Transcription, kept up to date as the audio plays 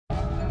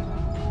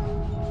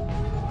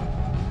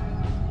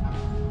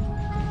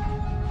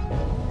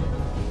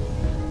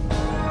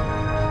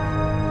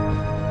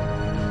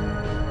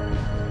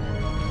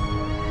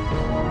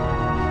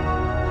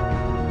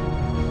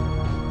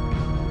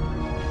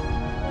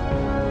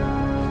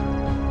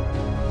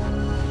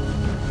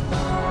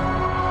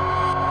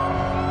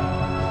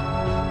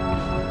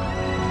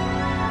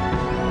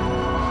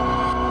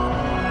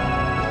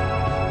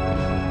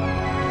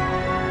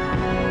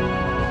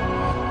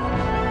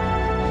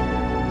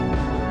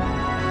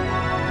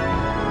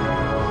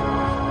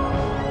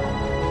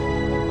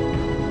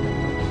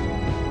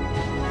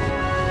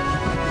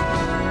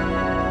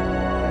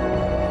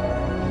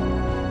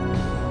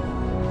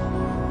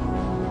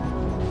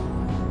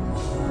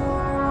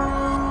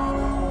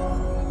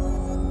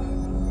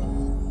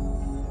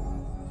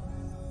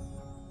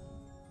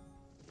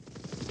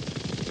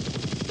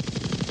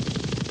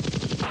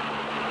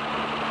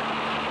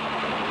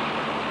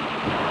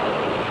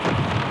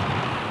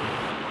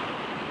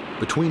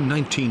Between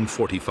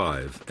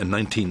 1945 and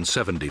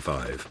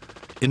 1975,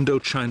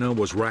 Indochina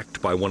was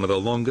racked by one of the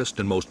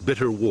longest and most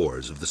bitter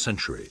wars of the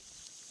century.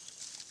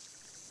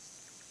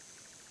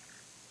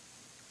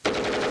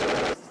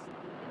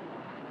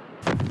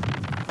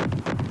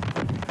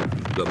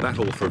 The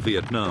battle for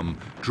Vietnam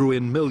drew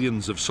in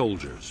millions of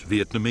soldiers,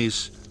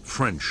 Vietnamese,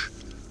 French,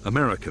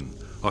 American,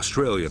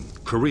 Australian,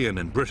 Korean,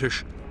 and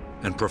British,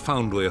 and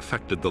profoundly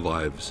affected the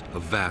lives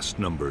of vast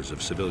numbers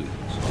of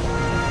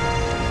civilians.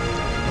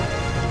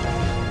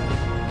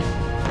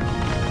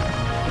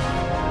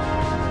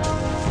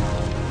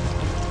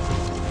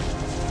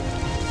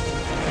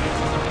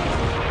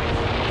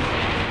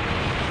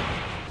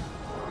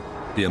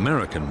 The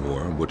American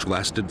War, which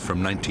lasted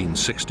from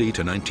 1960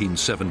 to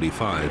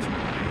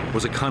 1975,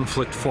 was a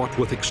conflict fought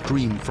with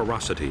extreme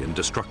ferocity and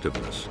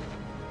destructiveness.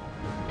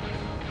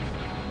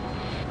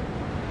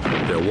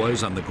 There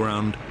was, on the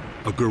ground,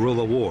 a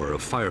guerrilla war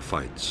of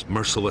firefights,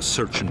 merciless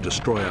search and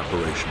destroy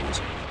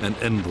operations, and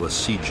endless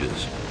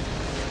sieges,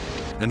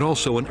 and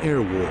also an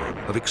air war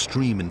of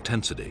extreme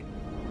intensity.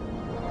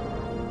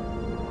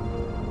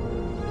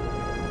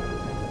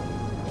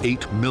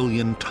 8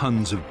 million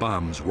tons of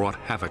bombs wrought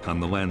havoc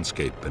on the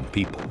landscape and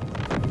people.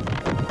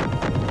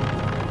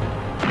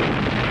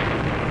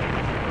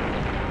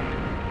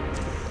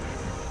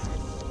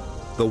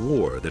 The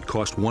war that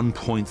cost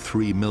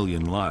 1.3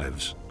 million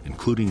lives,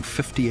 including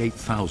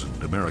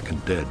 58,000 American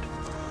dead,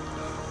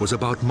 was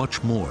about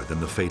much more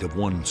than the fate of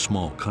one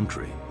small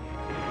country.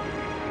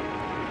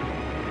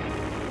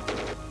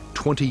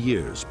 20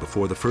 years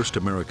before the first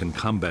American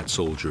combat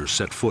soldiers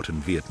set foot in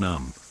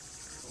Vietnam,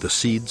 the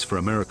seeds for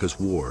America's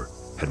war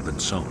had been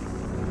sown.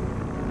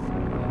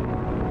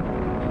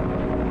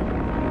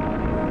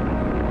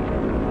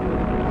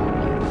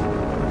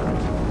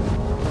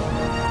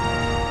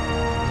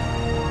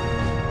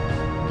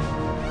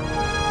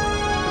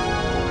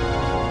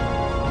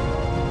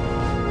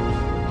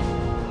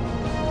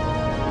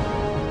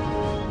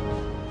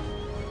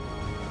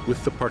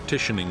 With the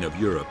partitioning of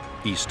Europe,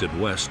 east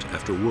and west,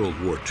 after World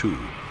War II,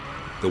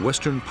 the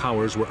Western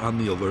powers were on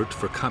the alert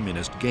for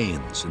communist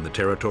gains in the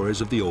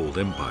territories of the old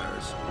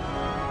empires.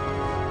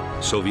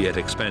 Soviet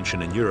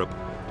expansion in Europe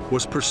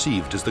was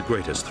perceived as the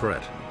greatest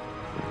threat.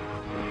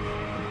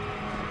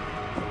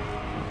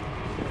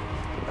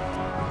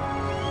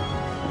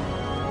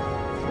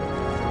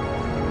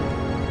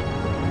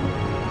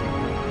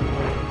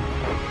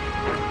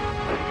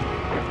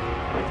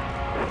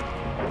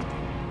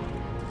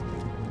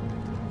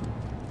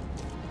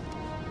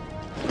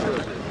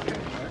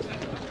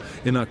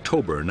 In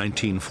October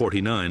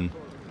 1949,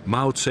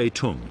 Mao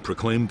Zedong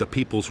proclaimed the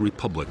People's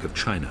Republic of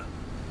China.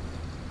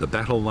 The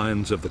battle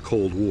lines of the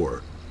Cold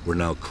War were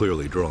now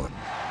clearly drawn.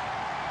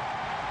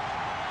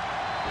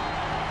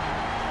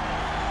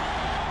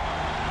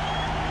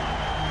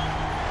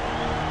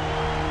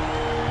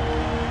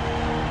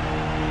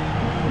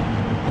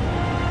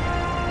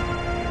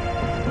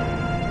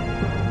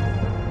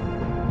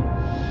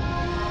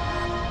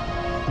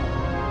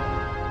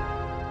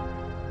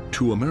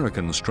 To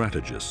American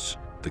strategists,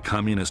 the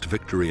communist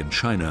victory in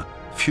China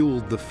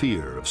fueled the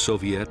fear of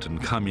Soviet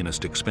and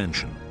communist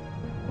expansion.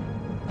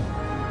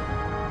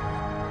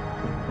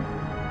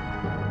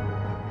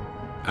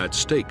 At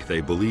stake,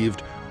 they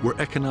believed, were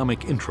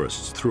economic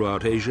interests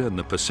throughout Asia and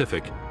the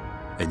Pacific,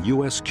 and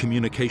U.S.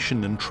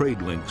 communication and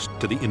trade links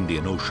to the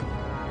Indian Ocean.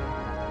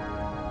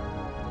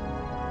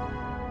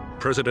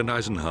 President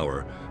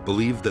Eisenhower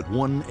believed that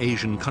one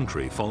Asian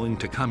country falling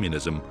to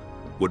communism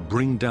would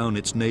bring down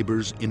its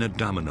neighbors in a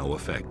domino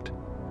effect.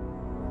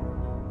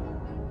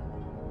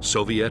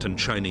 Soviet and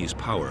Chinese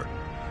power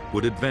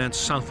would advance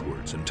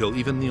southwards until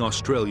even the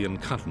Australian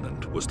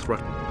continent was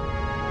threatened.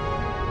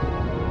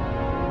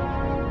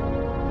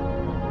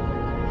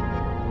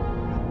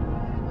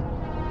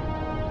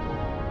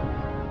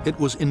 It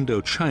was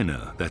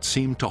Indochina that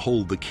seemed to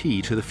hold the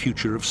key to the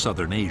future of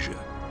southern Asia.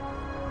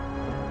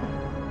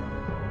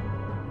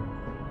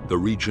 The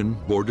region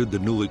bordered the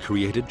newly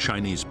created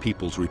Chinese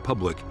People's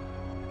Republic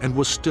and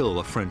was still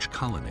a French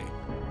colony.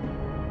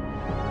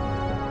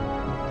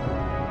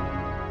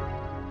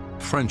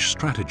 French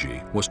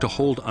strategy was to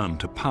hold on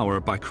to power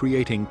by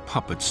creating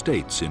puppet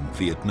states in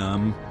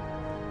Vietnam,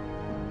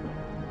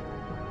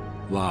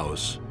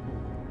 Laos,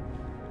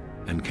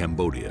 and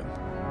Cambodia.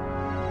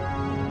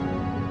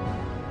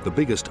 The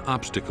biggest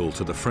obstacle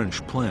to the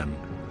French plan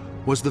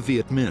was the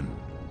Viet Minh,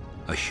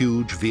 a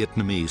huge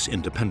Vietnamese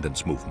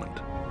independence movement.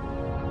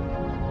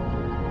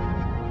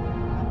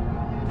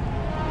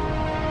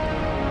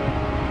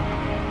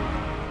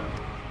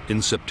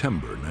 In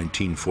September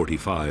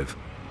 1945,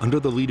 under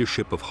the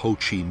leadership of Ho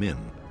Chi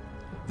Minh,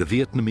 the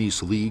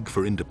Vietnamese League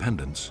for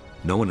Independence,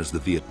 known as the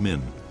Viet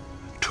Minh,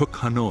 took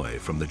Hanoi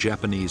from the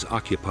Japanese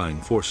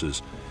occupying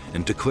forces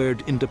and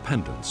declared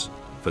independence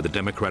for the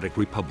Democratic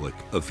Republic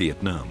of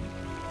Vietnam.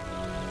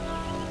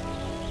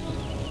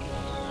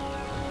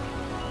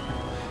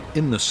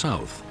 In the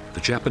south,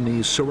 the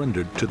Japanese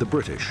surrendered to the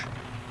British.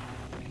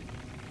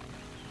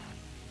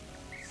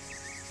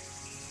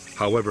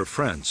 However,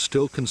 France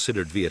still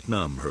considered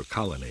Vietnam her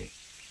colony.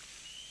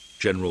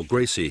 General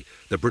Gracie,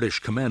 the British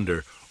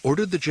commander,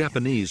 ordered the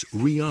Japanese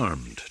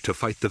rearmed to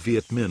fight the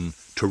Viet Minh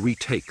to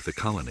retake the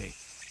colony.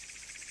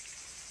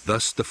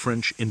 Thus the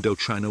French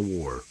Indochina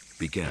War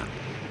began.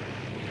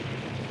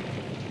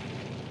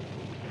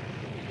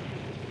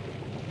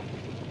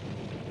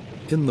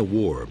 In the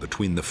war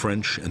between the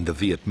French and the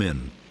Viet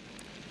Minh,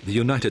 the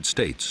United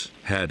States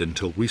had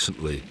until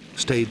recently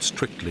stayed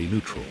strictly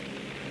neutral.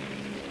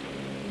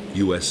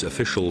 U.S.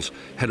 officials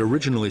had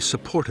originally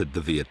supported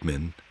the Viet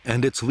Minh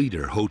and its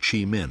leader Ho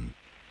Chi Minh,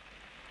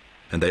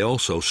 and they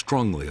also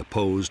strongly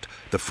opposed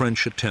the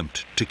French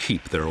attempt to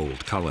keep their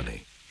old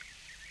colony.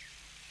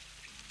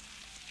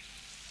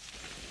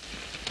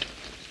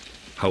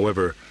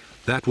 However,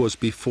 that was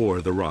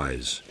before the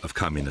rise of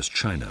Communist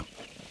China.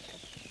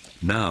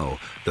 Now,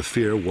 the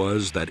fear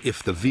was that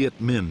if the Viet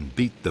Minh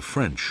beat the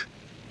French,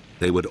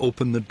 they would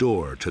open the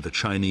door to the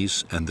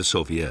Chinese and the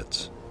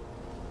Soviets.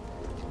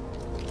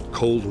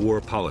 Cold War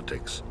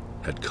politics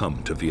had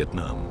come to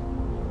Vietnam.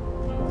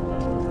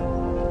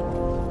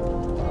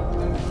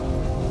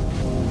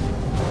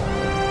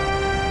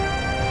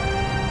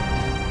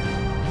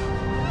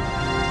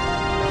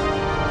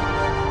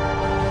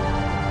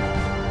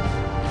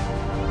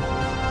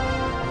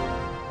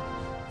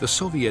 The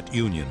Soviet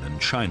Union and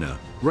China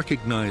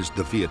recognized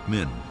the Viet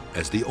Minh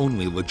as the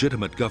only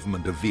legitimate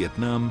government of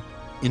Vietnam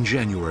in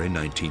January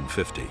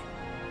 1950.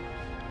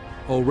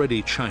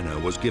 Already China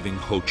was giving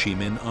Ho Chi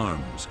Minh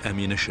arms,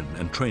 ammunition,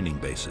 and training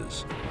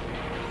bases.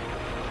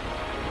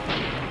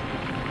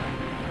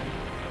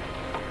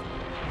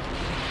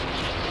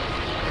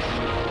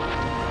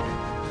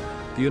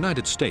 The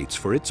United States,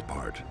 for its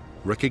part,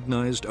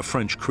 recognized a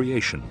French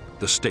creation,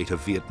 the State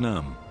of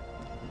Vietnam,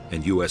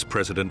 and U.S.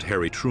 President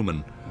Harry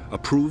Truman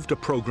approved a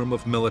program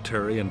of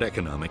military and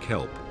economic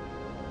help.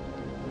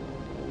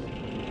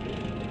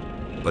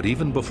 But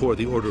even before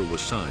the order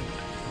was signed,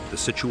 the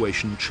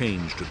situation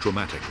changed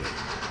dramatically.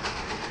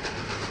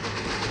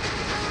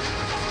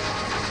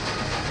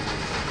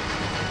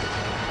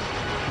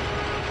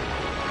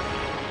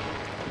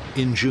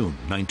 In June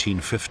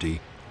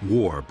 1950,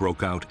 war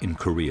broke out in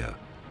Korea.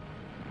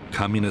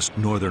 Communist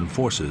northern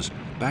forces,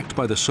 backed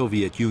by the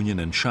Soviet Union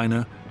and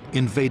China,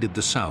 invaded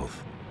the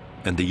South,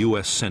 and the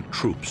U.S. sent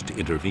troops to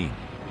intervene.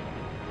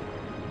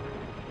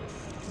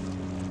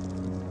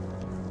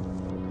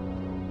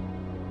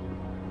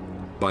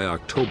 By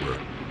October,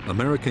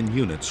 American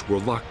units were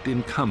locked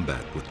in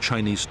combat with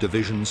Chinese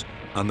divisions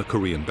on the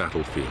Korean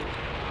battlefield.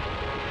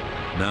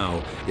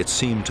 Now, it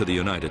seemed to the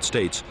United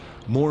States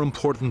more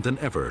important than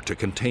ever to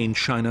contain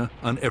China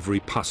on every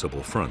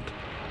possible front.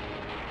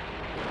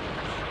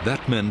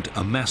 That meant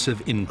a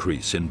massive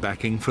increase in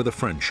backing for the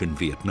French in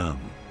Vietnam.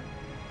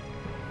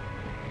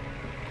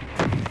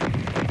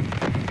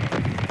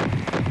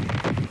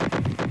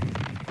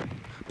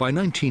 By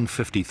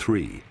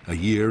 1953, a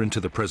year into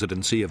the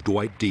presidency of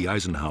Dwight D.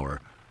 Eisenhower,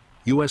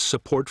 U.S.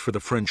 support for the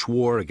French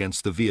war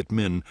against the Viet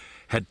Minh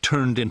had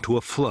turned into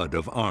a flood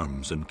of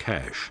arms and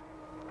cash.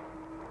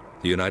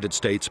 The United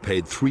States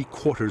paid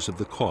 3/4 of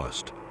the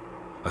cost,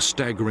 a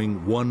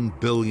staggering $1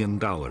 billion in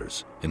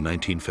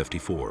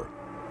 1954.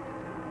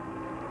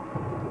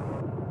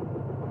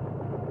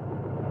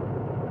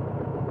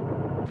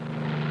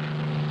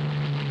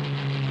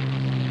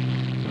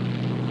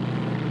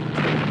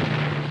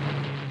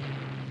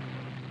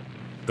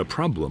 The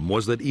problem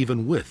was that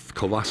even with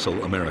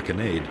colossal American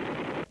aid,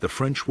 the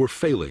French were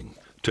failing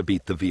to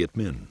beat the Viet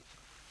Minh.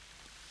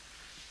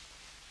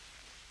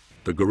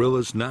 The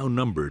guerrillas now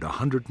numbered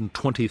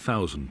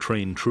 120,000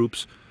 trained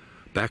troops,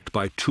 backed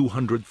by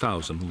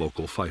 200,000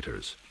 local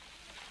fighters.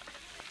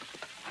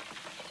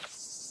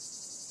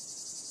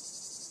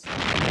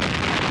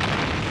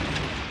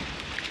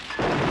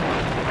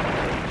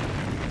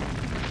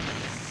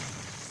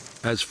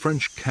 As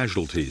French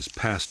casualties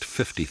passed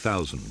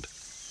 50,000,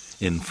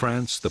 in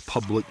France, the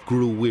public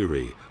grew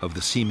weary of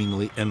the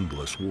seemingly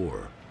endless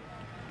war.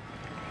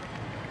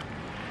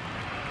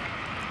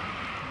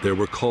 There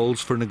were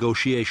calls for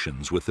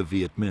negotiations with the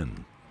Viet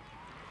Minh.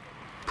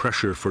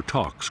 Pressure for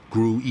talks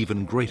grew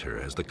even greater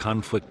as the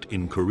conflict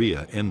in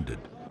Korea ended.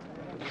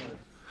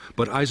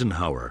 But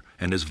Eisenhower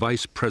and his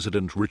Vice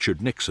President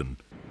Richard Nixon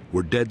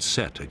were dead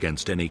set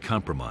against any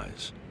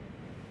compromise.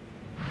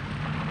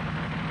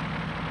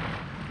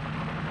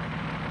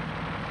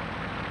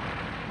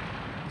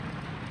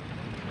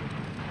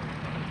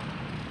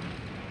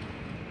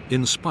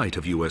 In spite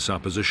of U.S.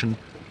 opposition,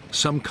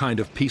 some kind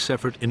of peace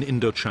effort in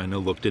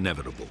Indochina looked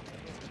inevitable.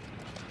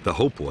 The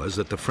hope was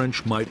that the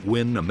French might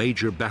win a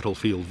major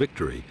battlefield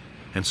victory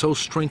and so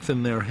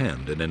strengthen their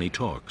hand in any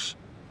talks.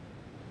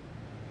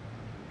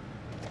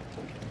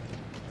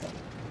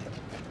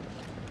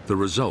 The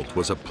result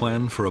was a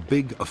plan for a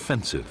big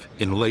offensive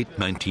in late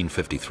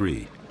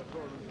 1953.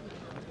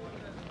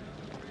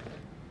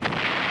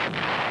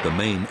 The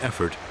main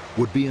effort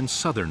would be in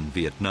southern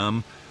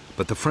Vietnam,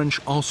 but the French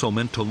also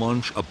meant to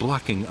launch a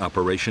blocking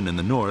operation in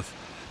the north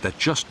that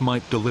just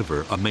might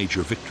deliver a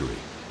major victory.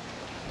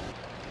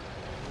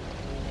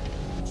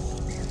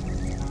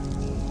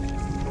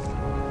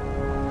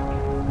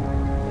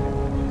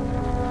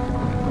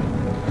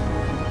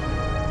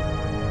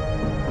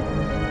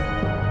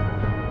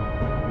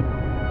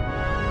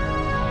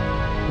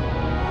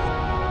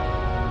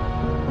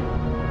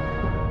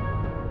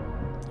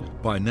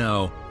 By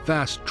now,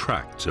 vast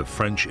tracts of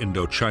French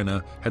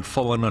Indochina had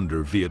fallen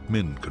under Viet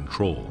Minh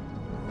control.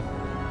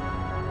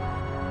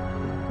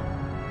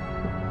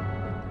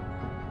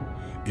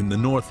 In the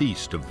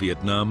northeast of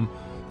Vietnam,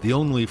 the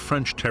only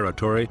French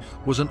territory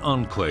was an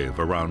enclave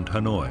around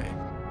Hanoi.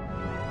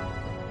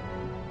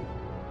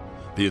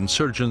 The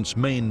insurgents'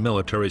 main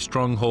military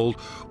stronghold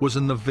was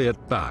in the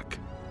Viet Bac,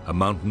 a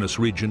mountainous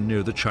region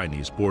near the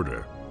Chinese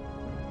border.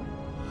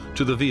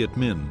 To the Viet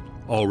Minh,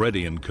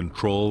 already in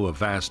control of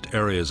vast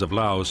areas of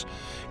Laos,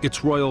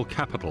 its royal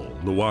capital,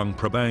 Luang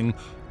Prabang,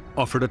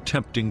 offered a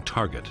tempting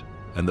target,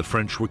 and the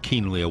French were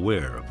keenly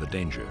aware of the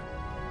danger.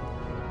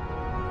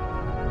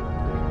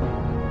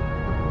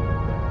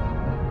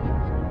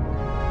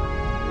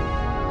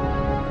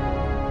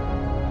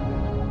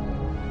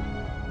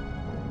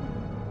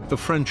 The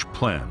French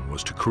plan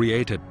was to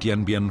create at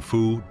Dien Bien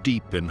Phu,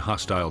 deep in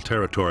hostile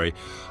territory,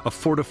 a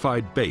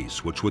fortified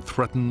base which would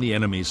threaten the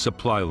enemy's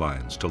supply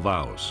lines to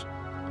Laos.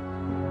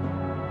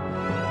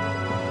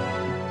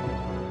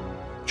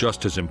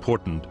 Just as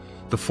important,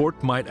 the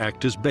fort might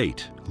act as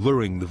bait,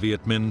 luring the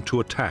Viet Minh to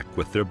attack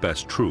with their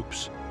best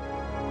troops.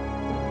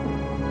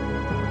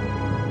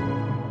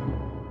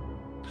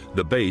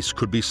 The base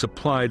could be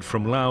supplied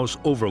from Laos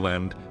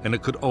overland, and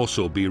it could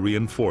also be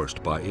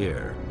reinforced by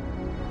air.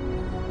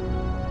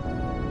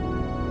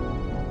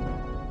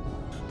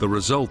 The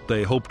result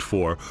they hoped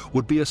for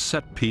would be a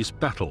set-piece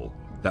battle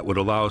that would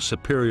allow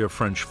superior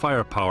French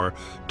firepower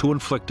to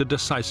inflict a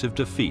decisive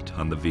defeat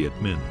on the Viet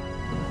Minh.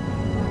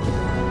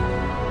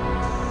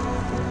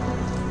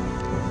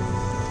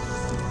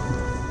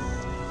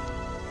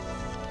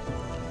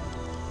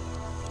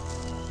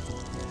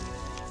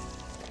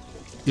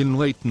 In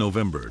late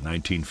November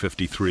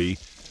 1953,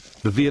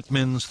 the Viet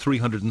Minh's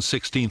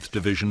 316th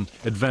Division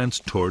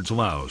advanced towards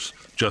Laos,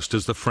 just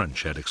as the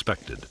French had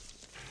expected.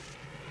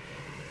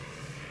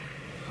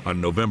 On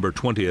November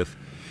 20th,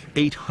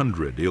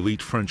 800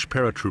 elite French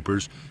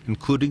paratroopers,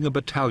 including a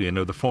battalion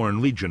of the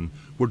Foreign Legion,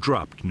 were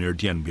dropped near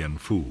Dien Bien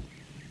Phu.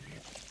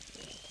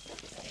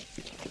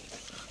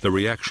 The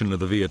reaction of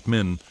the Viet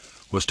Minh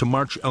was to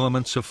march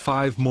elements of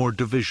 5 more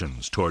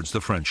divisions towards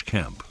the French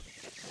camp.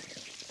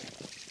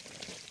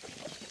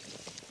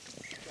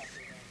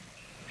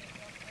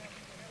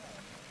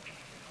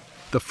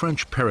 The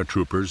French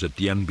paratroopers at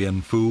Dien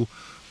Bien Phu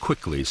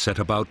quickly set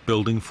about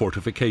building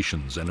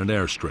fortifications and an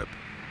airstrip.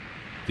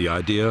 The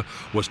idea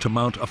was to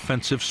mount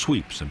offensive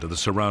sweeps into the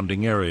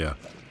surrounding area,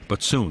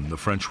 but soon the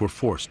French were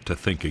forced to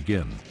think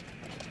again.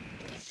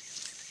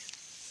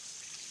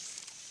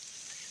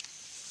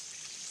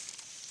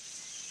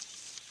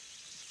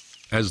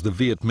 As the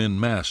Viet Minh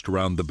massed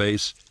around the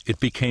base, it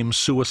became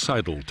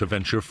suicidal to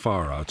venture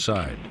far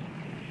outside.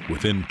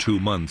 Within 2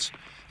 months,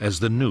 as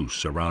the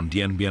noose around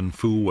Dien Bien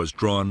Phu was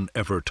drawn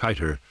ever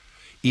tighter,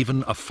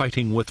 even a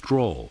fighting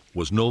withdrawal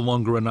was no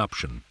longer an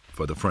option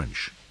for the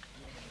French.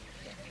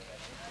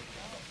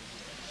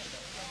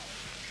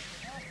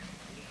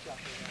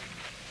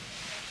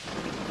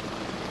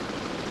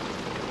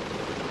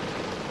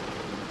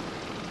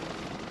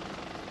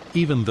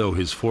 Even though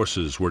his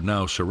forces were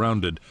now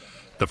surrounded,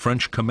 the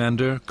French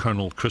commander,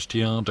 Colonel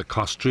Christian de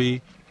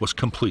Castries, was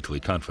completely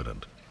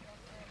confident.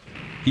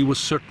 He was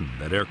certain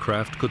that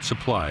aircraft could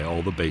supply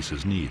all the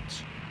base's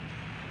needs.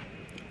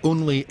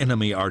 Only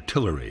enemy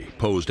artillery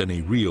posed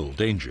any real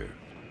danger.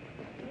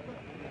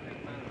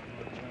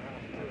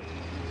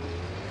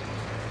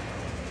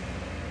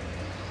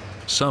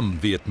 Some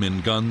Viet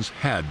Minh guns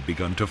had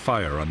begun to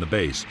fire on the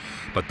base,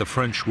 but the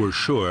French were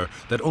sure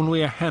that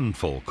only a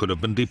handful could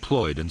have been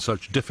deployed in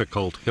such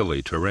difficult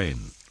hilly terrain.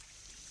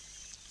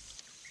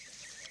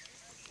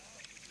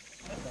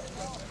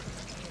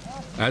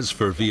 As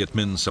for Viet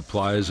Minh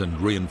supplies and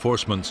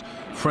reinforcements,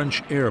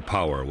 French air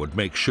power would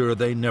make sure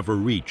they never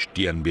reached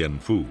Dien Bien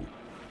Phu.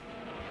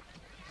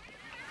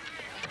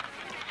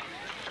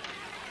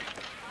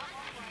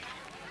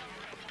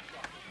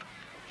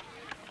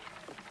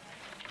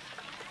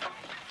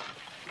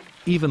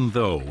 Even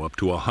though up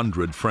to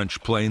 100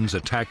 French planes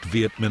attacked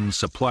Viet Minh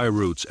supply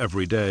routes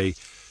every day,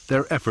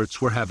 their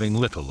efforts were having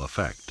little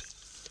effect.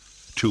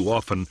 Too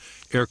often,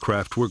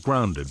 aircraft were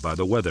grounded by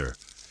the weather,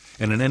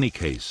 and in any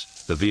case,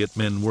 the Viet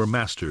Minh were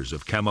masters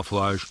of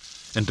camouflage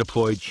and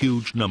deployed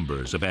huge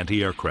numbers of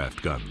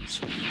anti-aircraft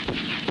guns.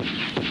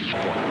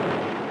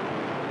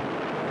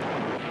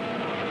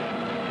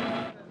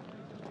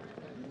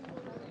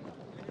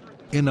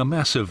 In a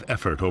massive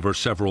effort over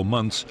several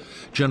months,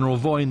 General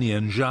Voi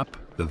Nguyen Giap,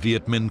 the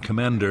Viet Minh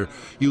commander,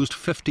 used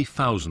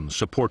 50,000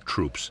 support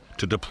troops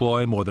to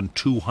deploy more than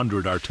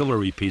 200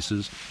 artillery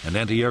pieces and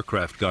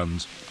anti-aircraft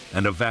guns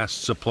and a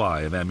vast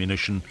supply of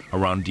ammunition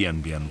around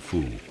Dien Bien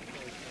Phu.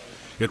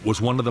 It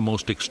was one of the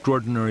most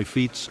extraordinary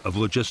feats of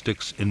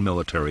logistics in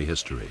military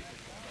history.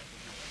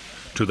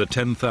 To the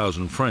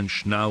 10,000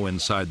 French now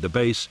inside the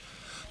base,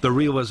 the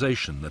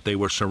realization that they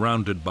were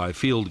surrounded by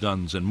field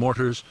guns and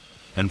mortars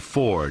and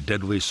 4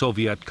 deadly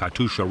Soviet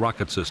Katyusha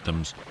rocket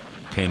systems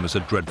came as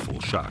a dreadful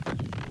shock.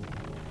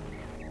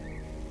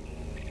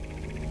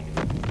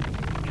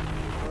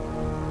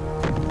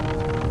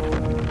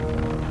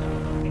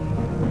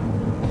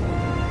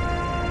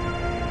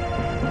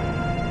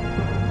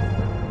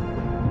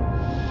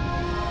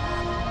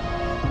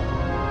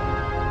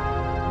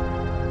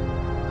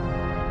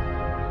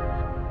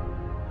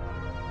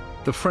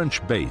 The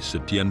French base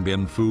at Dien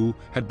Bien Phu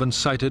had been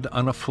sited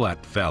on a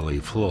flat valley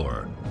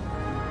floor.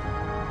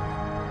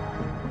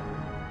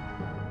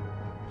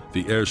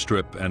 The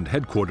airstrip and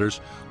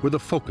headquarters were the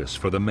focus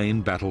for the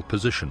main battle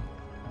position,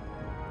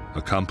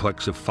 a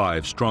complex of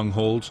 5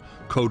 strongholds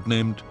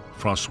codenamed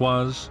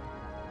Françoise,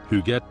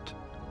 Huguette,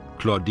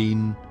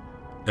 Claudine,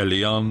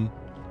 Eliane,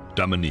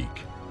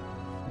 Dominique.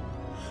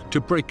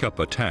 To break up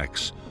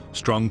attacks,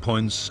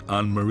 strongpoints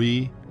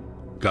Anne-Marie,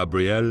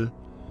 Gabrielle,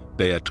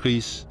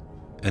 Béatrice,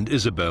 and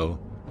Isabelle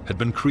had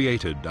been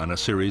created on a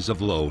series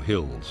of low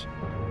hills.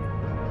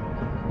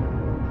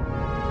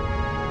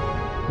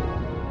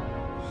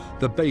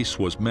 The base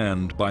was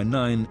manned by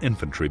 9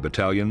 infantry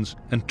battalions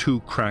and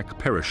 2 crack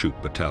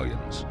parachute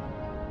battalions.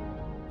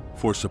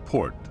 For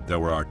support, there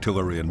were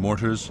artillery and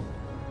mortars,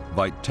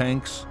 light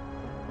tanks,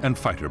 and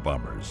fighter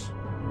bombers.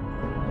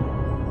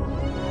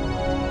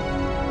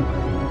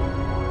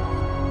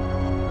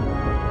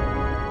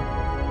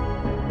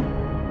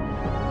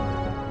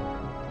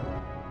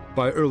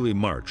 By early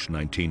March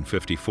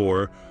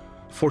 1954,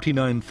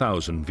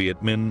 49,000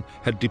 Viet Minh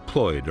had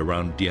deployed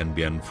around Dien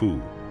Bien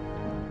Phu.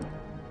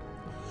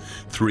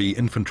 3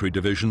 infantry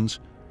divisions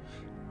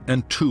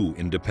and 2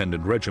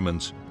 independent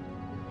regiments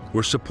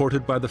were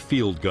supported by the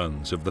field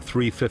guns of the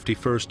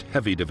 351st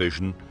Heavy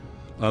Division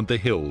on the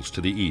hills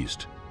to the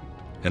east,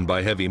 and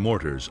by heavy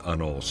mortars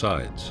on all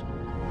sides.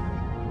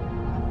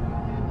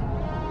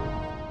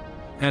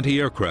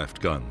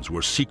 Anti-aircraft guns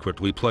were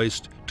secretly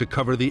placed to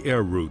cover the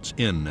air routes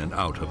in and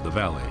out of the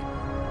valley.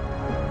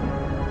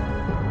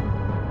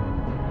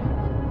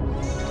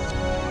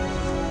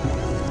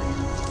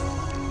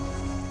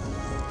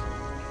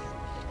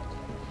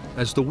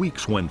 As the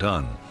weeks went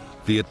on,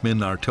 Viet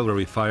Minh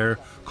artillery fire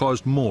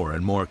caused more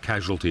and more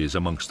casualties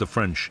amongst the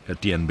French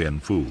at Dien Bien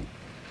Phu.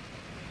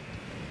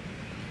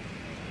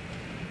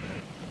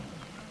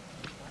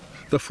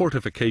 The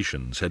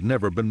fortifications had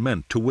never been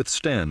meant to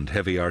withstand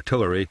heavy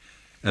artillery,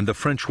 and the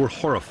French were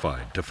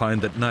horrified to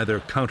find that neither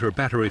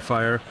counter-battery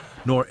fire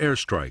nor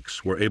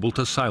airstrikes were able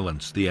to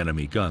silence the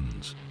enemy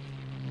guns.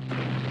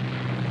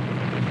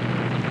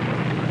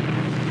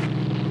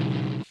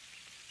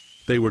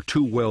 They were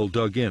too well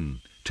dug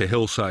in to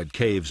hillside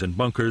caves and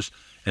bunkers,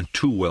 and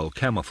too well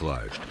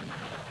camouflaged.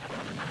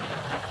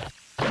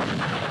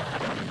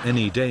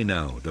 Any day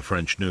now, the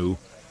French knew,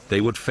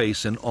 they would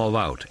face an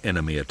all-out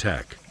enemy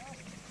attack.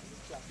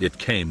 It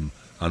came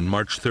on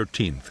March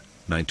 13th,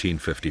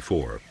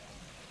 1954.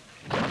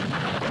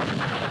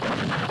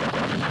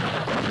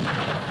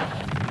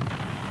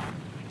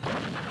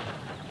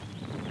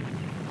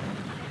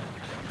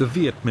 The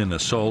Viet Minh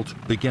assault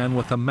began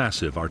with a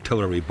massive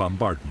artillery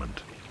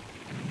bombardment.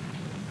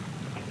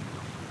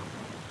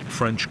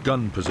 French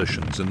gun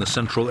positions in the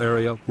central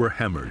area were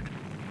hammered.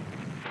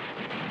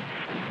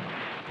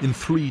 In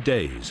 3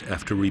 days,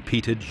 after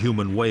repeated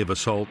human wave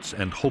assaults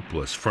and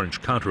hopeless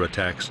French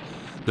counterattacks,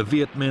 the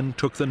Viet Minh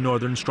took the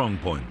northern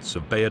strongpoints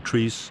of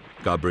Béatrice,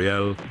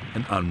 Gabrielle,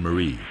 and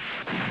Anne-Marie.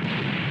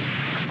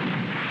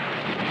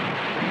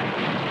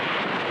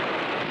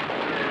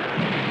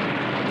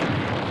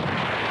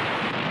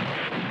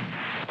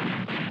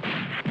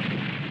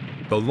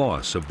 The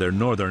loss of their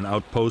northern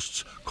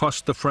outposts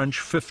cost the French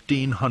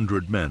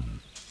 1,500 men.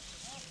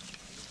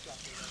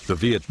 The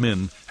Viet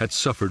Minh had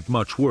suffered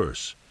much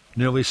worse,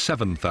 nearly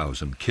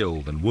 7,000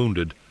 killed and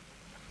wounded,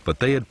 but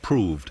they had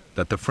proved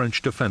that the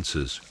French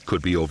defenses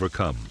could be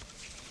overcome.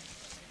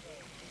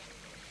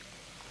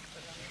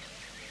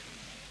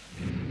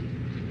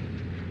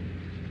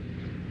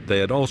 They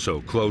had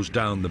also closed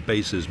down the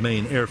base's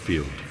main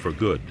airfield for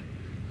good.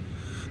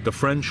 The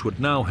French would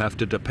now have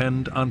to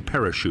depend on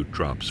parachute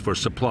drops for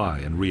supply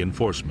and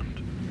reinforcement.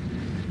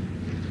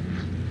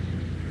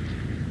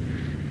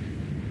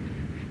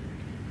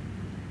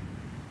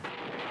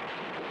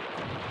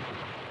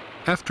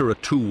 After a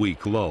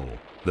 2-week lull,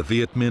 the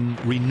Viet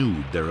Minh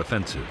renewed their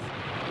offensive.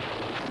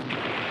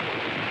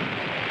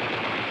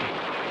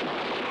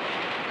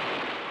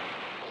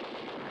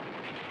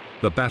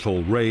 The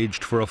battle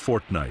raged for a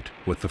fortnight,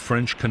 with the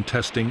French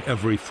contesting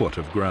every foot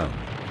of ground.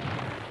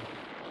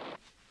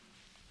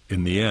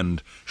 In the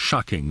end,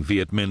 shocking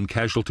Viet Minh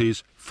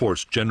casualties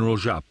forced General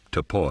Giap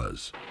to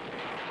pause.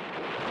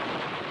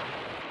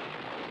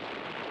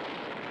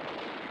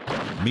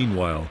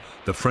 Meanwhile,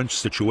 the French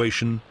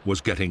situation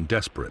was getting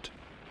desperate.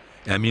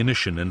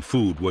 Ammunition and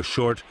food was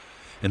short,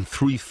 and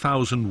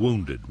 3,000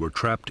 wounded were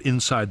trapped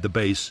inside the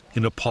base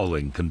in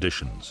appalling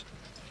conditions.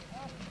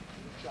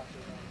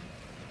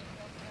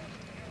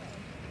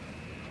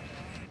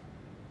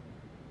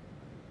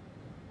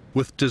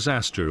 With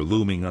disaster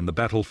looming on the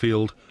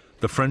battlefield,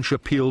 the French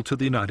appealed to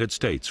the United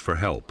States for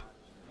help.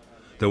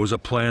 There was a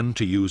plan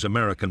to use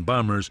American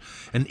bombers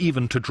and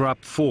even to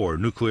drop 4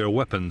 nuclear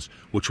weapons,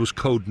 which was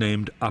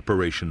codenamed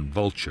Operation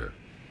Vulture.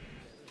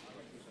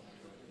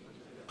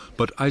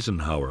 But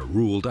Eisenhower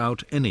ruled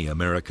out any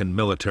American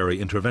military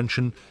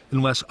intervention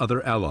unless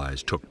other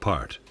allies took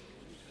part.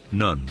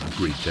 None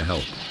agreed to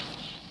help.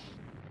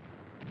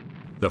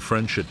 The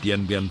French at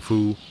Dien Bien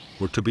Phu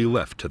were to be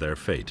left to their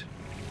fate.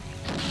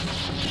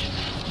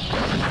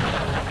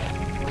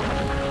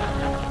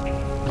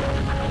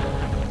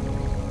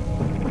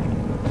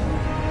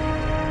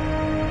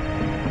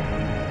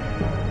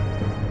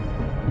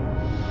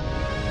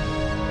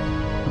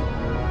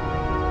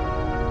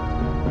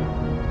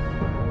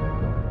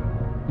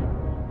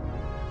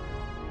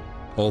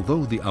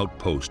 Although the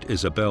outpost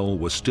Isabelle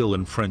was still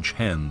in French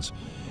hands,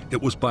 it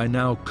was by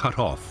now cut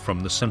off from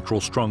the central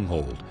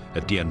stronghold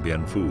at Dien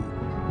Bien Phu.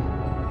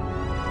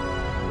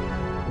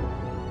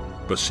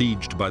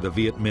 Besieged by the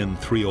Viet Minh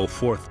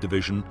 304th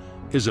Division,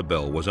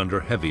 Isabelle was under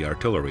heavy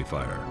artillery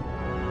fire.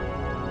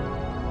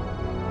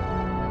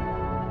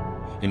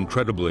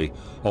 Incredibly,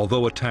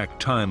 although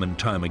attacked time and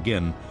time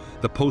again,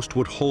 the post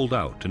would hold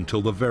out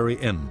until the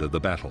very end of the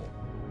battle.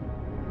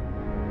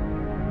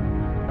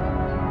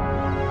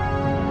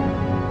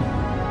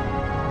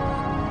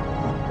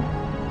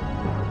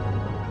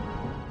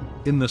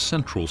 In the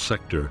central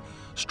sector,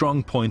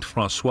 Strong Point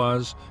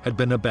Françoise had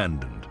been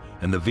abandoned,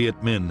 and the Viet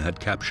Minh had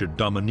captured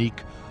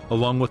Dominique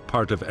along with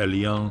part of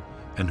Elian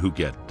and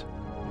Huguet.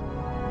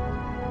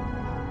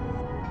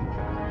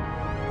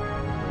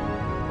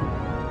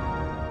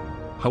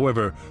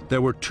 However,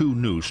 there were two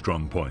new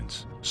strong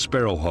points,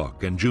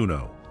 Sparrowhawk and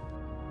Juno.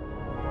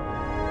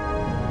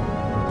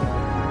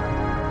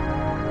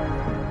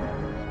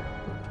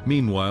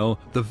 Meanwhile,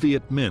 the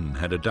Viet Minh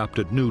had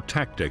adopted new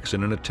tactics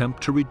in an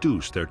attempt to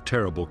reduce their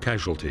terrible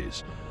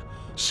casualties.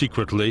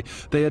 Secretly,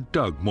 they had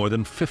dug more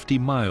than 50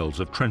 miles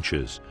of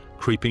trenches,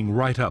 creeping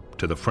right up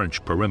to the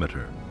French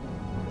perimeter.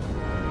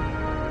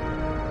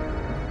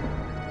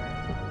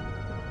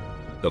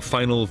 The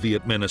final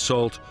Viet Minh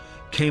assault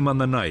came on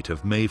the night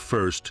of May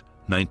 1st,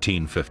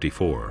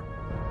 1954.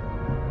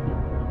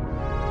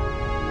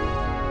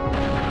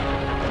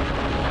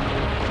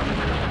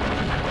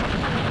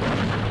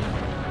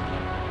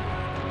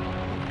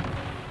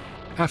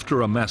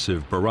 After a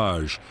massive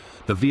barrage,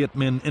 the Viet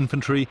Minh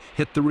infantry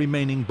hit the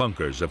remaining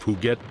bunkers of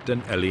Huguet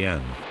and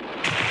Elian.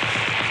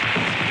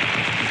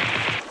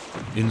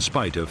 In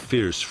spite of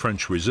fierce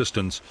French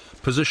resistance,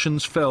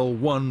 positions fell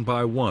one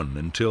by one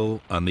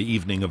until, on the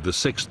evening of the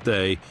sixth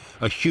day,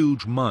 a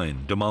huge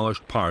mine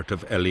demolished part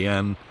of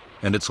Elian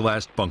and its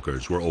last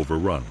bunkers were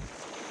overrun.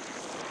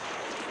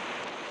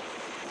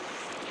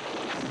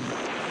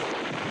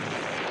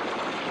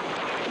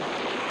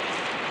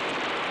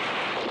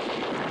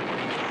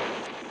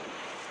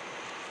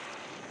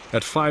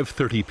 At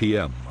 5:30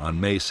 p.m.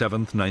 on May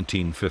 7,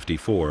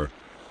 1954,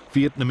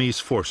 Vietnamese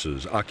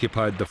forces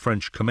occupied the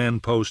French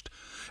command post,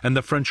 and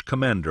the French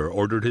commander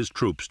ordered his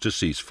troops to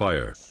cease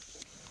fire.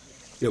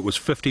 It was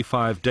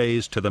 55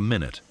 days to the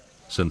minute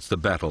since the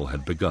battle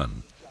had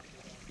begun.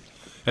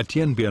 At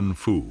Dien Bien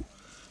Phu,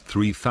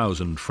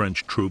 3,000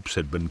 French troops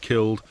had been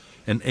killed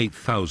and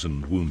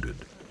 8,000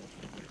 wounded.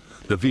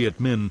 The Viet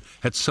Minh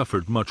had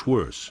suffered much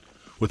worse,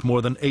 with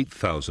more than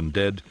 8,000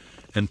 dead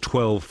and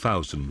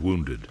 12,000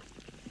 wounded.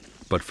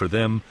 But for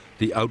them,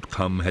 the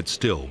outcome had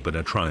still been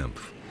a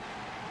triumph.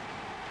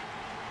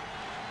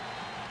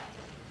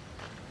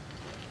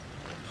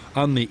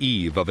 On the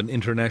eve of an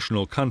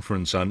international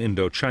conference on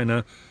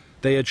Indochina,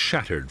 they had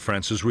shattered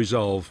France's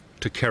resolve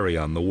to carry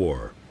on the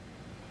war.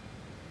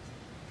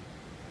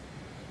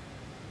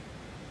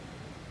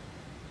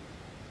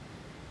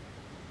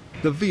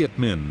 The Viet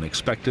Minh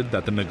expected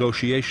that the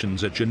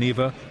negotiations at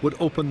Geneva would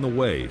open the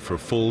way for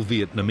full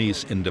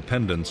Vietnamese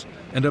independence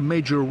and a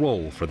major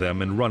role for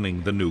them in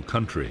running the new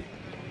country.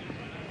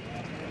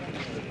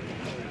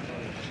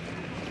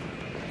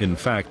 In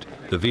fact,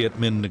 the Viet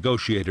Minh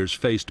negotiators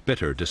faced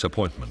bitter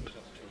disappointment.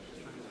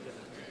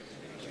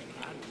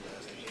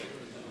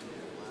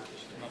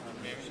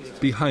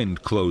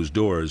 Behind closed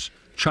doors,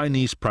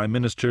 Chinese Prime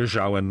Minister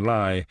Zhou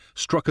Enlai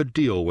struck a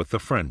deal with the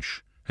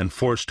French and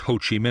forced Ho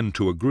Chi Minh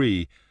to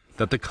agree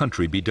that the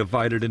country be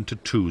divided into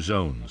two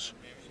zones.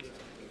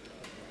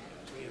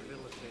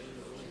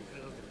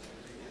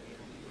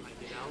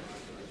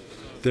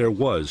 There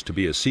was to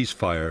be a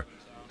ceasefire,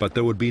 but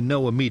there would be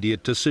no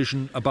immediate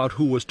decision about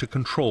who was to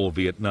control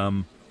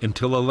Vietnam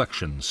until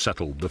elections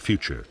settled the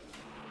future.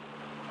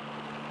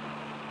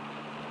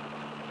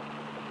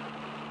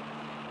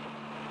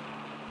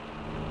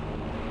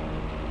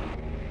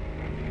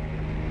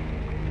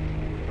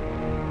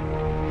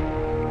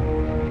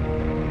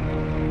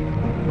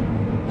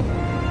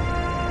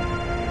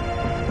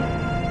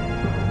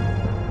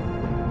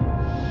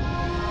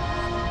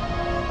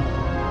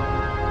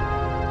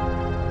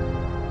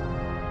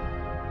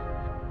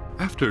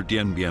 After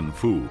Dien Bien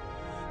Phu,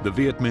 the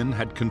Viet Minh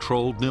had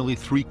controlled nearly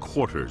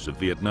 3/4 of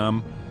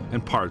Vietnam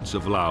and parts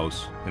of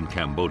Laos and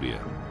Cambodia.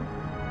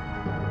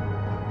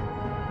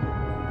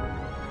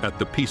 At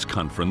the peace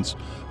conference,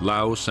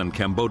 Laos and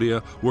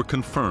Cambodia were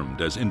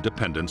confirmed as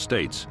independent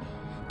states,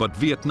 but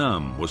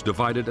Vietnam was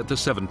divided at the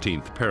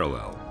 17th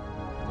parallel.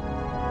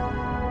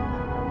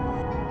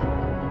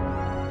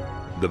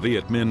 The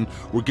Viet Minh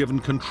were given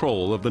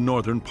control of the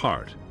northern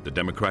part, the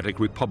Democratic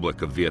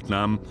Republic of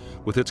Vietnam,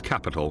 with its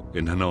capital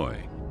in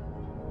Hanoi.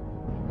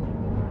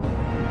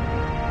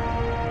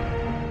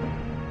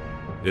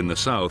 In the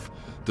south,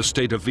 the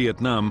state of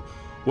Vietnam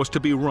was to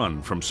be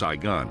run from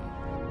Saigon.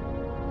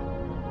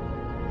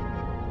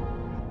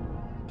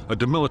 A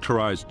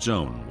demilitarized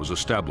zone was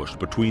established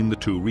between the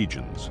two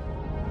regions.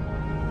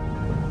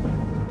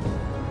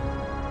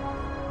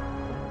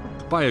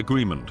 By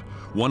agreement,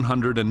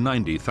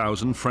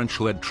 190,000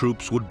 French-led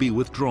troops would be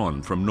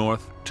withdrawn from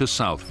North to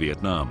South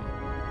Vietnam.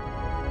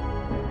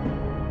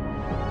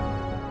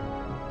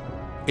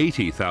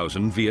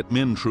 80,000 Viet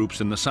Minh troops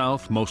in the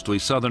south, mostly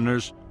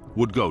Southerners,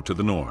 would go to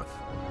the north.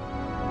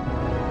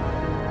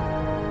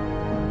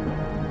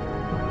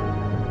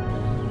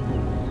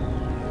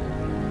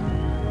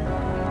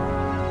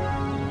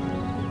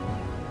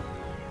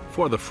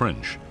 For the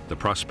French, the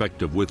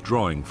prospect of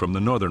withdrawing from the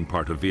northern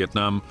part of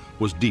Vietnam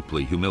was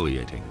deeply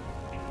humiliating.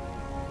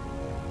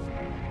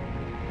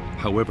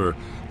 However,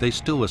 they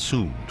still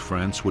assumed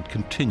France would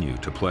continue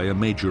to play a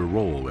major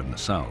role in the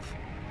south.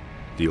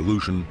 The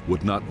illusion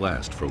would not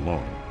last for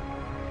long.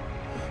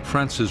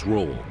 France's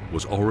role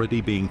was already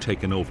being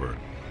taken over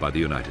by the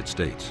United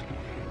States.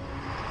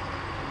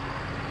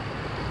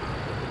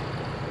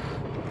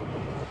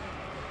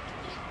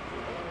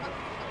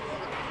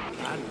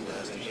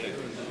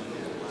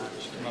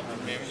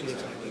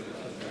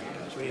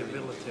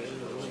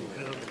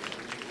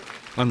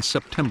 On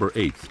September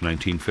 8,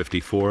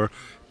 1954,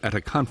 at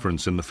a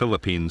conference in the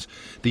Philippines,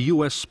 the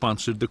U.S.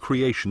 sponsored the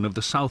creation of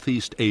the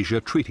Southeast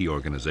Asia Treaty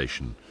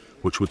Organization,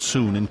 which would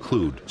soon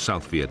include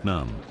South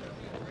Vietnam.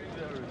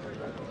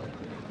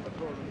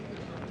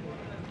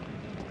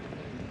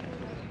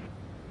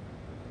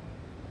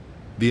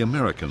 The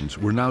Americans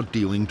were now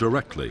dealing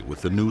directly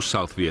with the new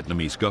South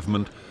Vietnamese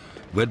government,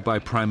 led by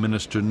Prime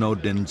Minister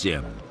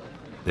Dien.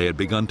 They had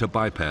begun to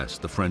bypass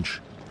the French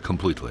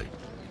completely.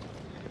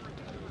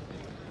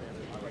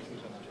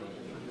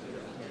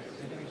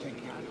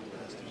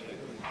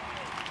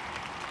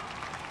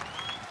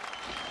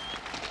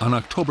 On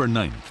October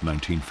 9,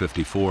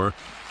 1954,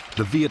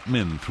 the Viet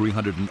Minh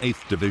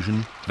 308th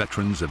Division,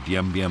 veterans of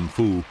Dien Bien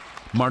Phu,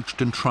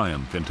 marched in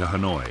triumph into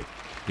Hanoi,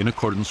 in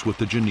accordance with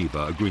the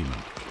Geneva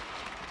Agreement.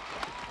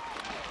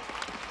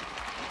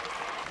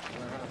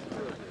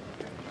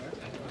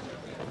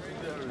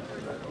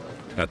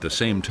 At the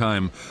same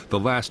time, the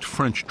last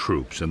French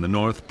troops in the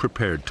north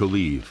prepared to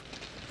leave.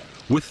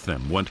 With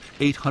them went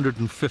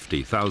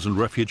 850,000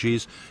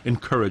 refugees,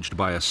 encouraged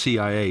by a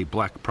CIA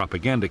black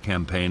propaganda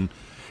campaign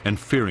and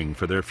fearing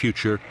for their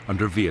future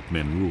under Viet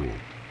Minh rule.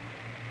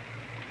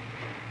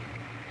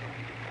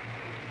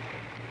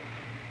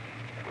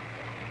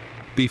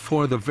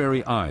 Before the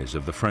very eyes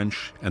of the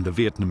French and the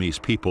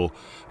Vietnamese people,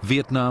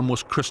 Vietnam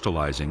was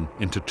crystallizing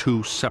into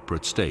two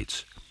separate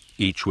states,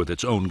 each with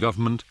its own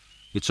government,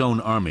 its own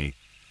army,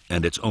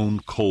 and its own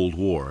Cold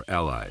War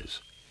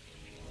allies.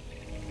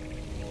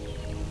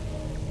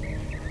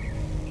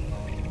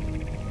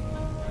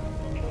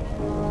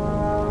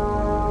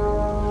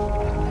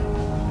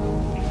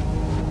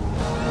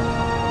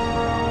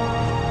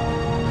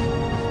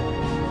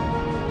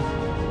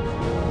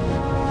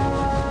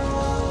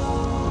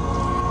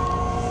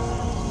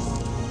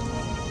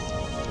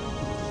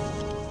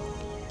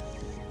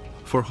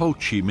 For Ho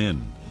Chi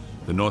Minh,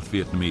 the North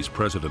Vietnamese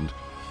president,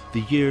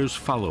 the years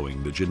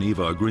following the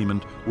Geneva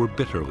Agreement were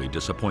bitterly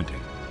disappointing.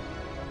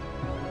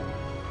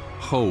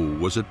 Ho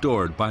was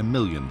adored by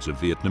millions of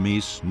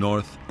Vietnamese,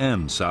 North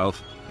and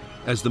South,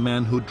 as the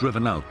man who'd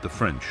driven out the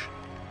French.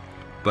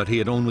 But he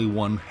had only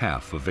won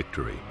half a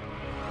victory.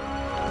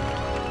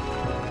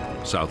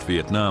 South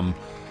Vietnam,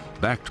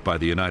 backed by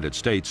the United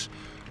States,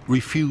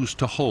 refused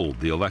to hold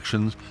the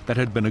elections that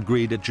had been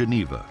agreed at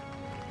Geneva,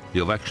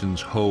 the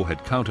elections Ho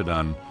had counted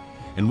on,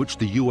 in which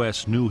the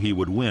U.S. knew he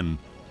would win,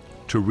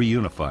 to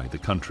reunify the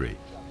country.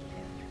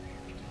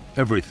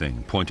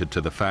 Everything pointed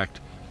to the fact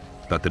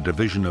that the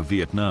division of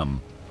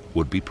Vietnam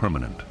would be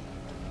permanent.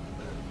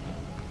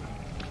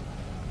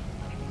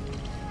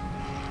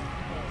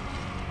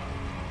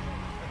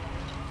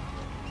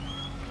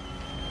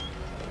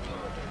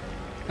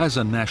 As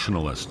a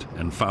nationalist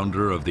and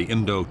founder of the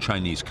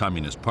Indo-Chinese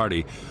Communist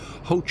Party,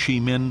 Ho Chi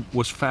Minh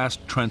was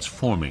fast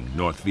transforming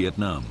North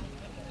Vietnam.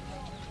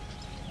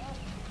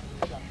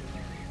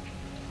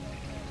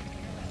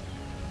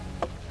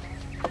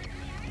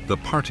 The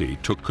party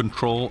took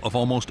control of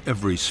almost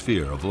every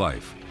sphere of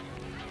life.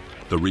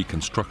 The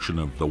reconstruction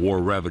of the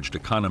war-ravaged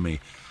economy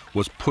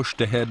was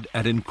pushed ahead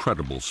at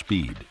incredible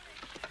speed.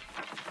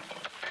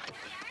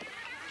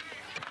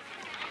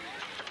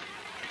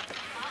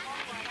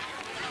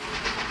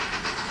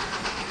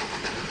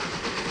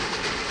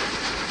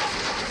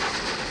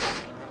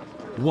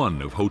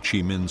 One of Ho Chi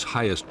Minh's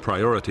highest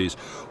priorities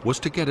was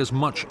to get as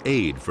much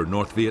aid for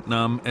North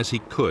Vietnam as he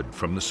could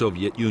from the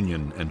Soviet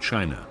Union and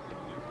China.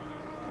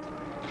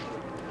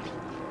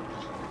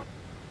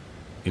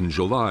 In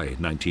July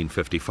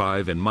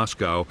 1955 in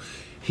Moscow,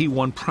 he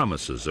won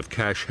promises of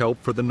cash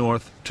help for the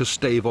North to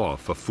stave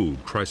off a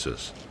food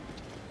crisis.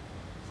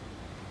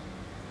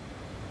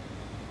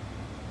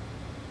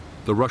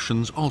 The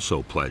Russians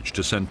also pledged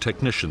to send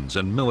technicians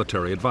and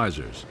military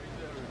advisors.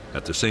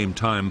 At the same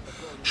time,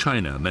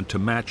 China meant to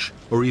match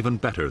or even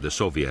better the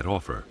Soviet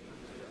offer.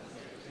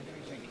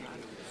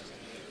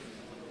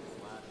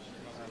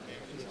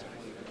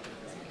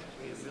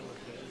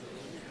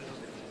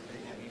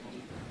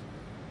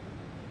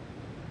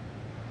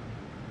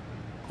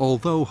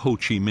 Although Ho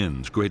Chi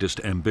Minh's greatest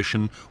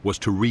ambition was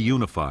to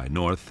reunify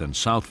North and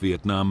South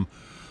Vietnam,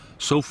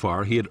 so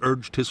far he had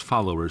urged his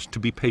followers to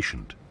be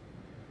patient.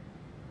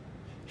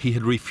 He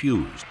had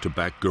refused to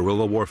back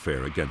guerrilla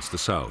warfare against the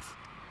South.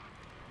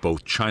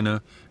 Both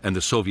China and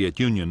the Soviet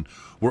Union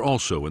were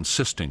also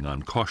insisting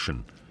on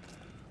caution.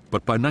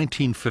 But by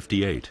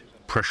 1958,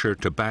 pressure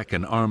to back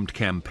an armed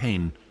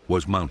campaign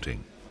was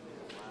mounting.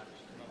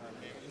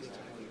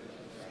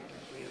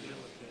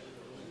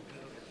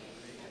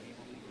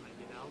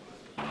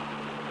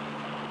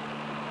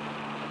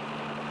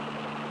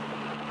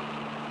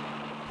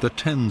 The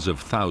tens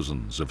of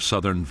thousands of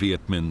southern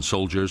Viet Minh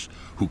soldiers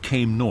who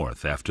came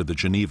north after the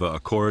Geneva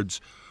Accords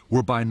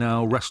were by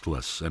now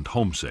restless and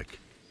homesick.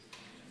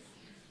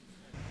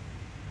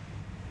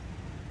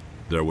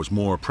 There was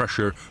more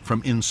pressure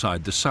from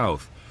inside the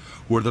South,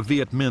 where the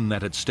Viet Minh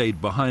that had stayed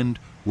behind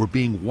were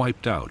being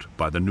wiped out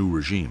by the new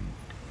regime.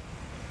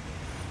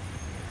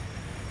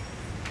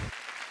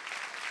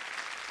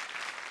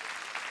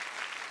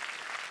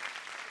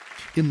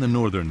 In the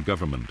northern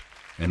government,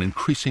 an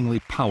increasingly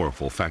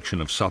powerful faction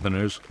of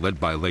Southerners, led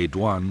by Le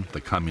Duan,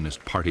 the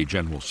Communist Party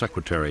General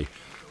Secretary,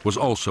 was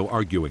also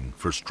arguing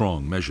for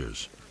strong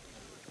measures.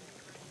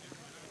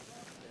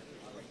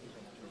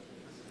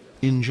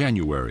 In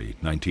January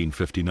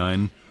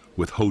 1959,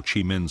 with Ho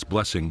Chi Minh's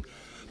blessing,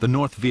 the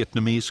North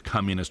Vietnamese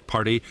Communist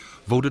Party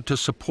voted to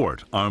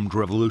support armed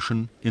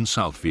revolution in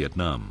South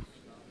Vietnam.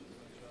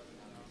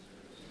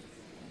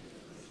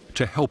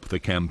 To help the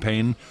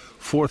campaign,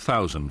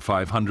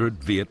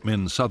 4,500 Viet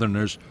Minh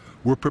Southerners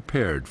were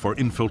prepared for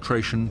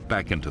infiltration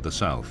back into the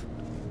South.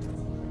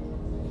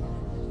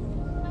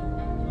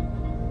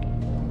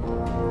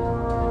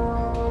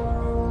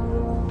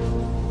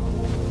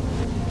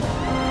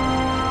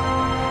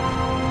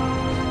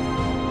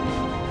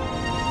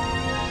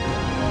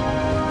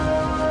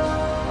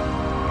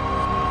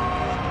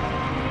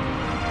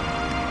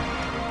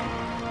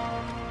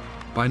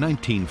 By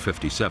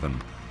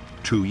 1957,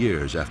 2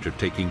 years after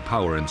taking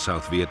power in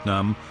South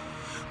Vietnam,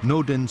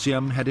 Ngo Dinh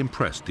Diem had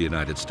impressed the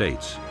United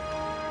States.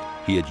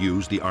 He had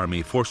used the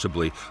army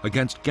forcibly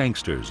against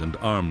gangsters and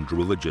armed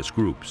religious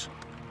groups.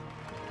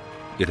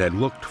 It had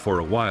looked for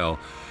a while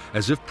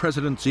as if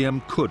President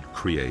Diem could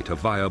create a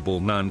viable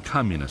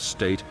non-communist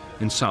state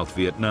in South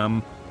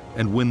Vietnam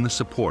and win the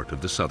support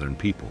of the Southern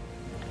people.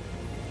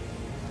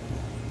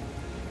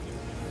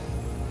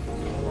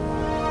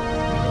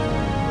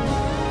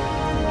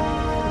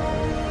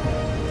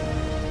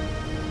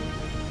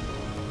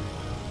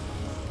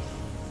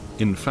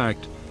 In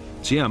fact,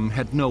 Diem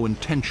had no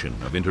intention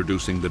of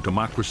introducing the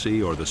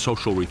democracy or the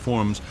social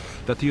reforms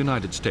that the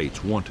United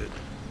States wanted.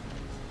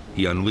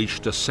 He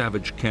unleashed a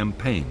savage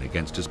campaign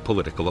against his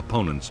political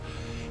opponents,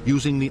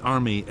 using the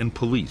army and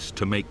police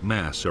to make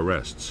mass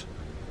arrests.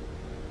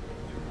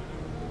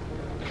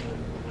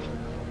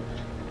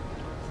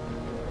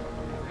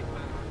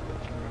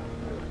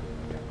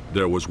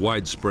 There was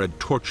widespread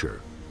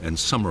torture and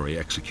summary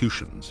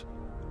executions.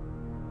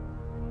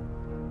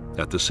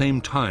 At the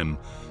same time,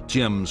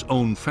 Diem's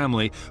own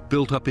family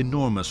built up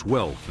enormous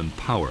wealth and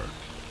power,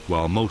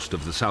 while most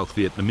of the South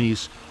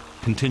Vietnamese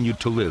continued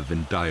to live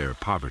in dire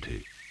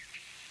poverty.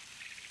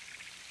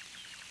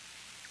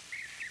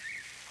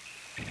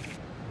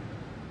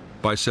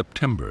 By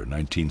September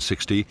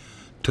 1960,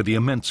 to the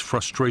immense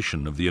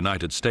frustration of the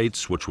United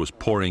States, which was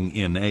pouring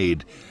in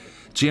aid,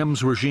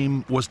 Diem's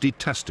regime was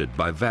detested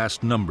by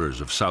vast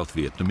numbers of South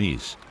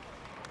Vietnamese.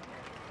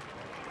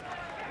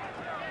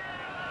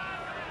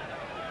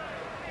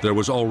 There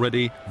was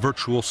already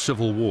virtual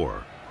civil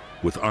war,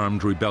 with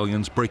armed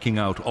rebellions breaking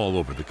out all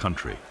over the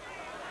country.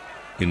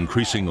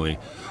 Increasingly,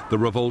 the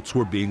revolts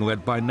were being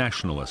led by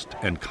nationalist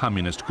and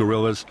communist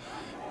guerrillas,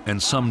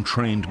 and some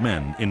trained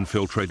men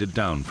infiltrated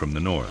down from the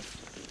north.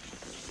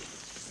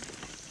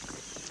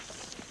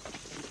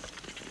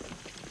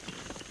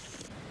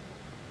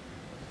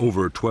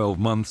 Over 12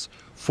 months,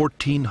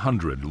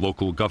 1,400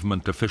 local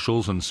government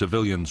officials and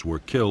civilians were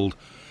killed,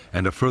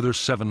 and a further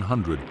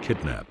 700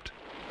 kidnapped.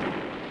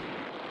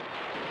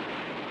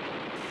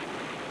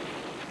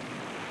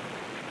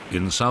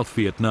 In South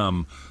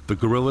Vietnam, the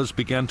guerrillas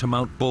began to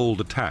mount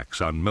bold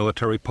attacks on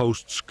military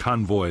posts,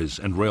 convoys,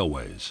 and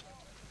railways.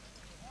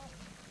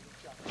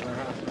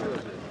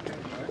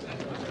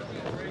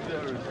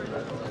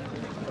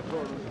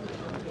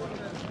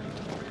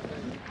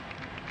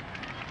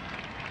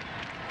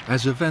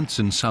 As events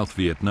in South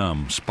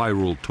Vietnam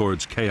spiraled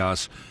towards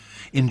chaos,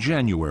 in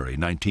January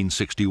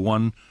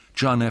 1961,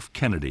 John F.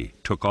 Kennedy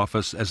took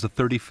office as the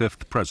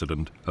 35th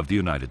President of the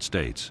United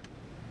States.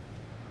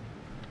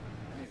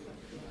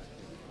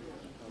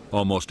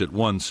 Almost at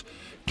once,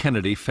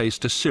 Kennedy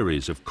faced a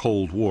series of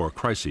Cold War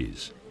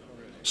crises.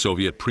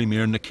 Soviet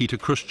Premier Nikita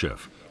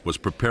Khrushchev was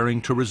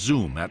preparing to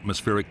resume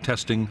atmospheric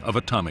testing of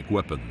atomic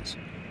weapons.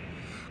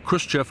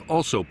 Khrushchev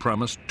also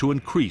promised to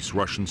increase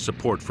Russian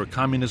support for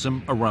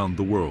communism around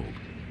the world.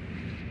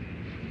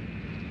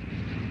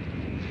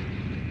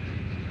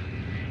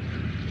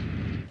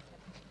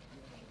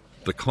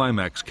 The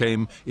climax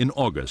came in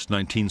August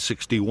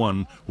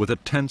 1961 with a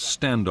tense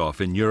standoff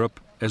in Europe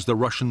as the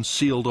Russians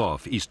sealed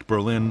off East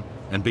Berlin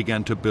and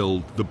began to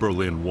build the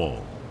Berlin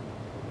Wall.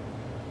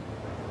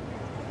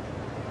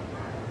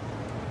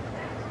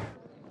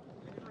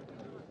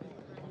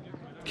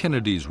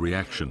 Kennedy's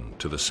reaction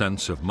to the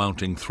sense of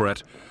mounting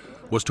threat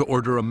was to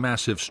order a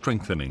massive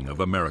strengthening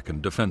of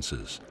American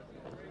defenses.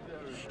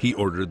 He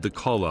ordered the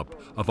call-up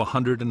of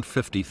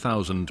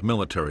 150,000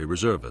 military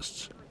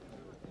reservists.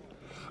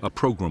 A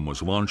program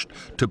was launched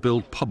to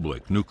build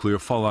public nuclear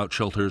fallout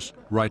shelters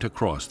right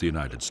across the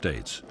United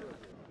States.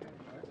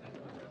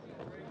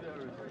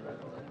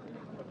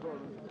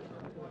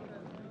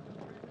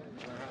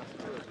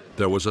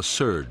 There was a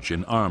surge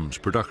in arms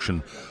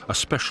production,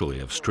 especially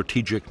of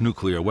strategic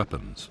nuclear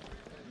weapons.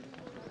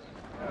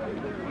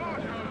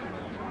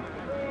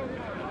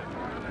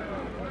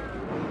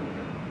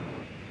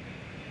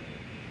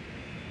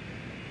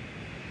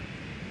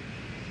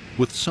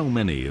 With so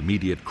many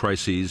immediate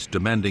crises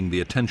demanding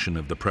the attention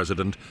of the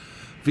president,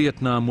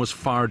 Vietnam was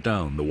far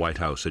down the White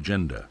House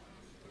agenda.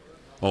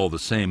 All the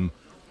same,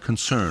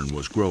 concern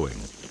was growing.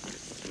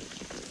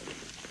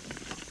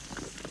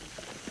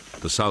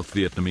 The South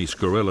Vietnamese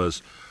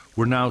guerrillas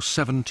were now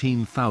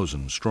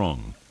 17,000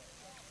 strong.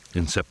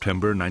 In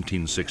September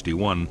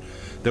 1961,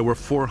 there were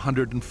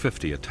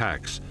 450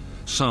 attacks,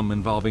 some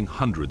involving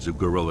hundreds of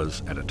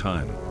guerrillas at a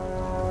time.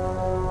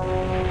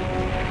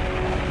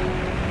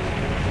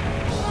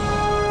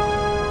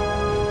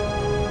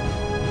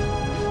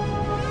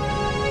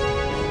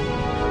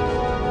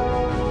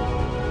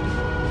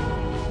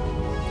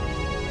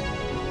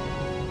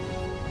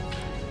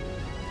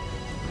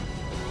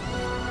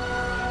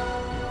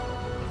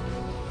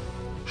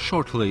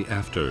 Shortly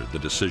after the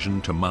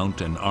decision to mount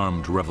an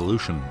armed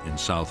revolution in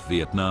South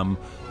Vietnam,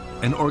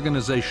 an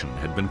organization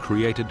had been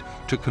created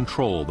to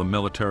control the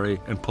military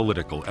and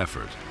political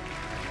effort.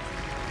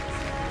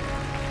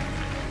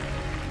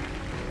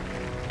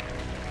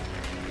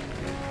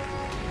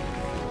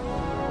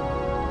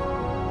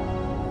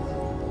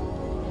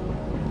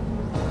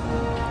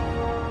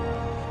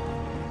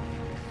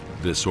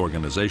 This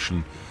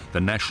organization,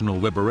 the National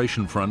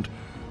Liberation Front,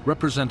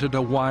 represented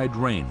a wide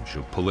range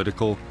of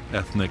political,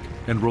 ethnic,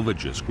 and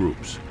religious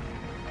groups.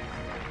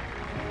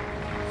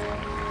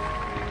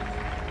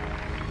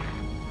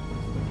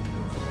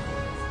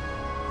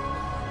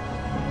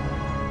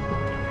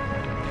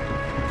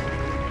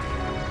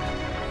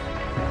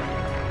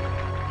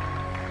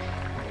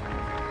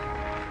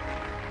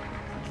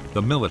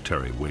 The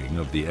military wing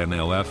of the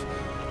NLF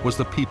was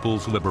the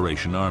People's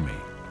Liberation Army.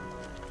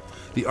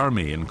 The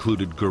army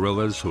included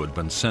guerrillas who had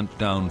been sent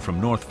down from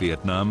North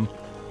Vietnam,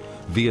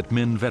 Viet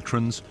Minh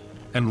veterans,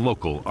 and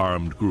local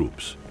armed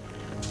groups.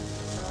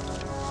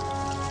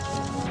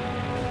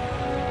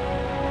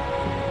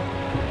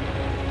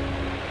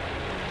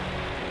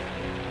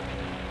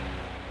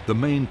 The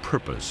main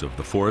purpose of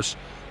the force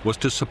was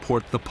to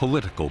support the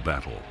political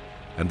battle,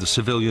 and the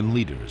civilian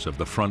leaders of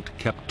the front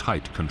kept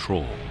tight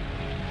control.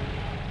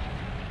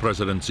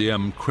 President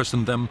Dien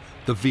christened them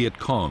the Viet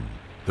Cong,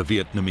 the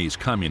Vietnamese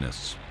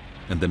communists,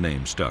 and the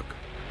name stuck.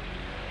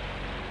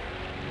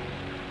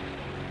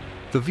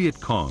 The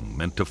Viet Cong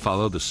meant to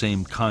follow the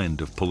same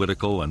kind of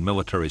political and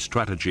military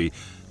strategy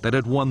that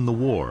had won the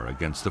war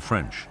against the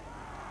French.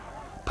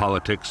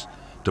 Politics,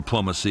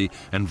 diplomacy,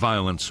 and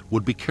violence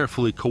would be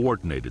carefully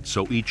coordinated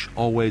so each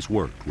always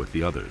worked with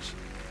the others.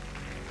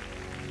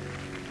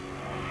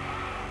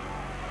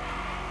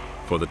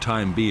 For the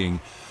time being,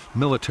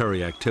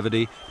 military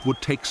activity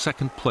would take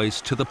second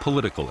place to the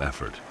political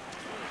effort.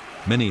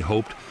 Many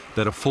hoped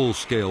that a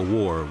full-scale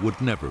war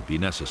would never be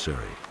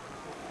necessary.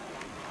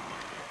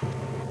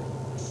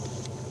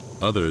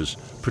 Others,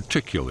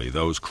 particularly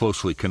those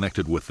closely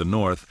connected with the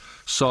North,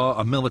 saw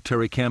a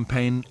military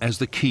campaign as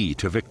the key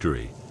to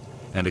victory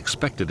and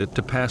expected it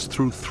to pass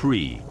through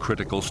 3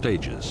 critical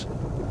stages.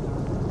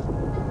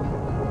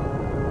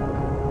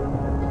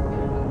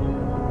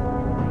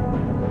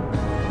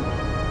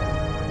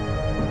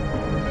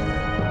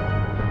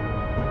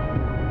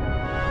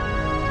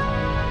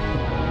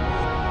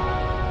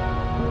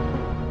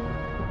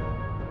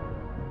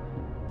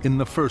 In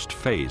the first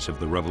phase of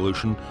the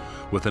revolution,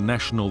 with the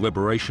National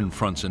Liberation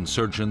Front's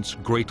insurgents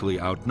greatly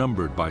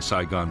outnumbered by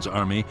Saigon's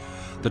army,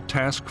 the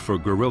task for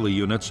guerrilla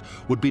units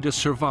would be to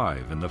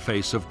survive in the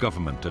face of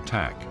government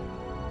attack.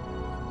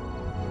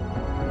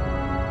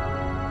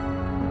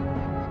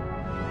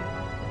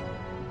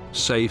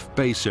 Safe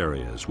base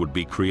areas would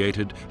be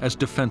created as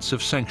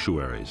defensive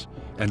sanctuaries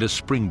and as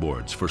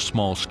springboards for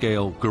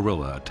small-scale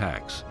guerrilla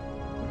attacks.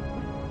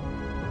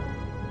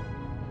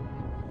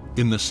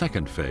 In the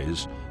second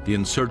phase, the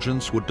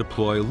insurgents would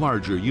deploy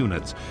larger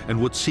units and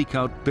would seek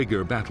out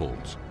bigger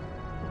battles.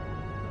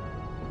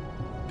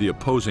 The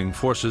opposing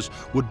forces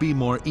would be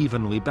more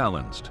evenly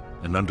balanced,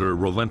 and under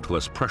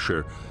relentless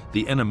pressure,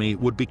 the enemy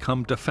would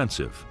become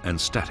defensive and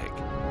static.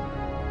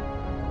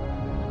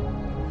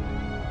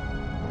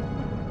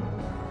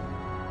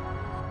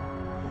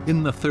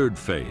 In the third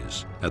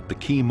phase, at the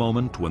key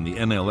moment when the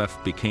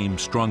NLF became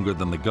stronger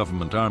than the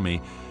government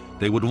army,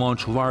 they would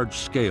launch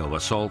large-scale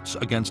assaults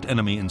against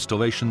enemy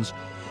installations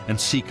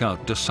and seek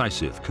out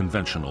decisive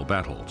conventional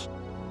battles.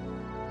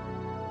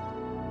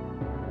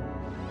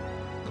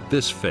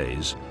 This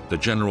phase, the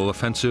general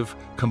offensive,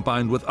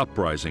 combined with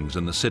uprisings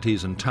in the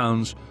cities and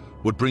towns,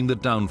 would bring the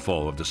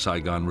downfall of the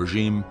Saigon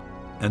regime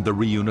and the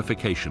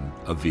reunification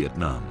of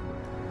Vietnam.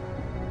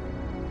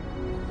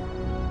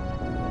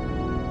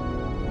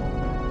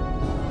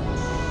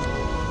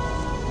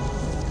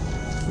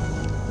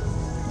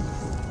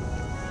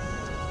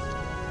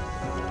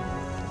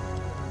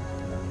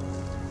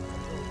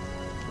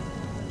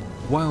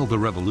 While the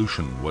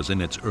revolution was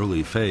in its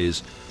early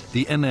phase,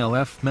 the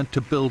NLF meant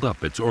to build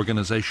up its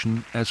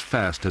organization as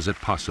fast as it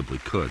possibly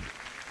could.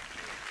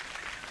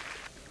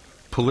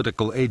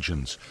 Political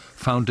agents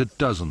founded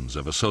dozens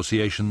of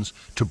associations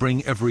to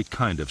bring every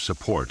kind of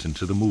support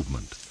into the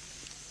movement.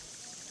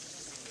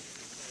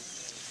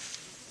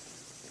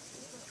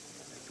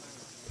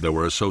 There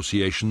were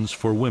associations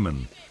for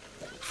women,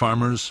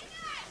 farmers,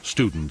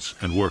 students,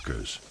 and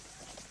workers.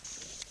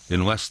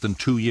 In less than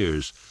 2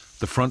 years,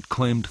 the front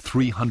claimed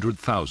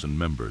 300,000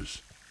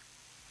 members.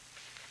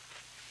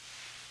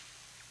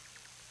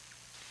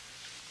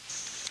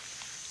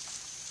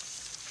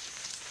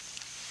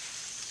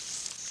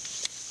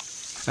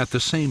 At the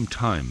same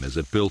time as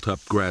it built up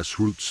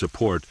grassroots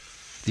support,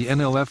 the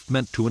NLF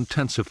meant to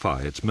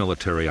intensify its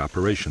military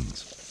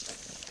operations.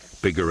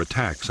 Bigger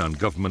attacks on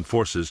government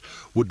forces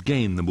would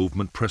gain the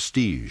movement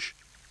prestige.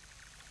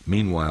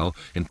 Meanwhile,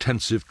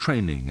 intensive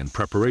training and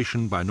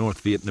preparation by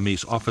North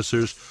Vietnamese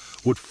officers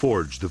would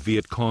forge the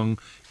Viet Cong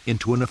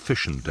into an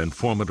efficient and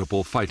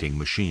formidable fighting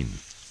machine.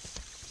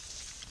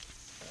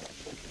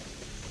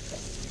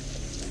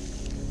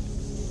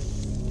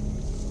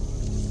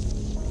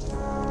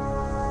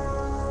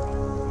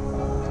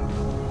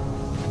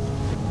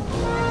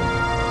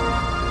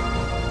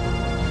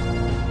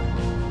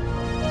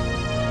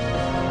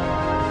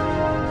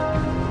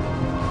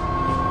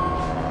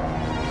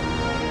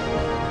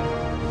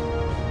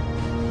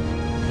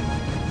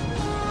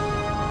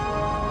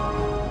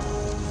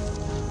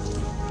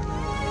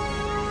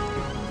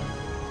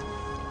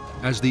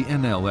 As the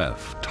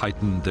NLF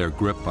tightened their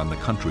grip on the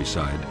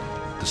countryside,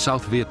 the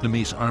South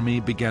Vietnamese army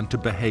began to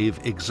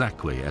behave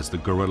exactly as the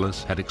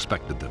guerrillas had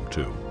expected them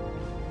to.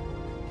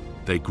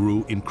 They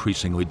grew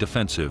increasingly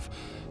defensive,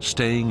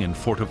 staying in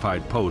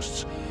fortified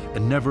posts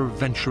and never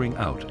venturing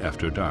out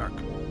after dark.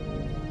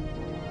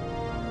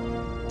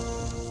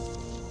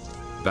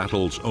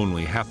 Battles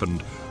only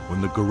happened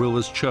when the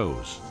guerrillas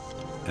chose,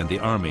 and the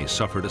army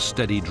suffered a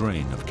steady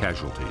drain of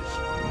casualties.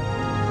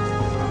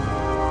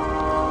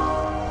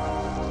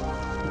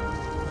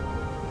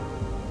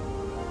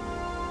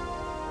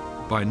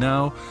 By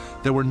now,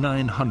 there were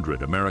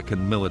 900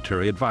 American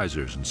military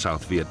advisors in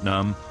South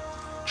Vietnam,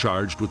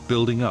 charged with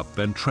building up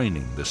and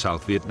training the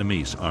South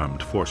Vietnamese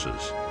armed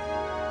forces.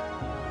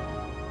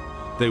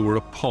 They were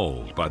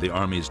appalled by the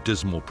Army's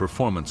dismal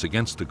performance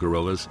against the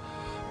guerrillas,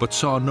 but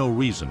saw no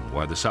reason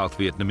why the South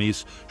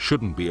Vietnamese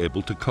shouldn't be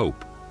able to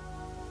cope.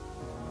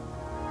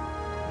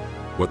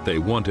 What they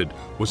wanted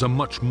was a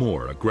much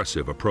more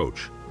aggressive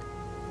approach.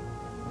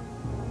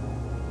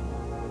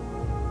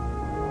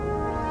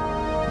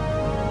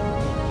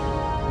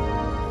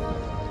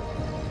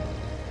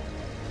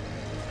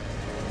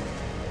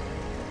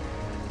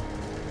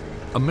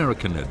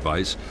 American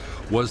advice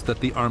was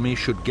that the Army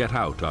should get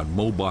out on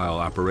mobile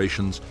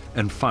operations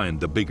and find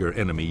the bigger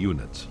enemy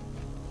units.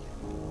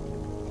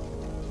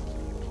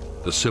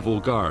 The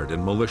Civil Guard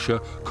and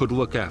militia could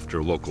look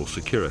after local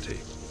security.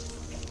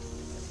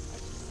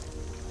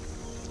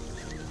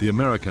 The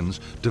Americans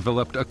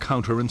developed a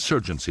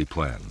counterinsurgency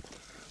plan,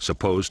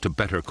 supposed to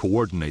better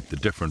coordinate the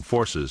different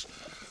forces,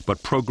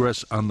 but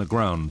progress on the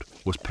ground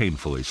was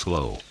painfully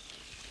slow.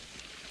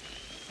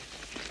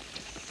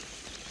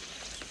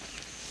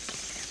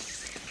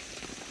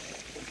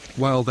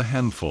 While the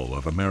handful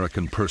of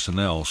American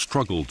personnel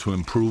struggled to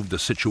improve the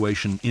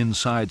situation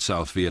inside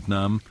South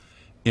Vietnam,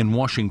 in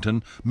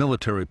Washington,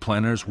 military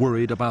planners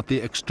worried about the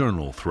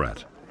external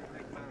threat.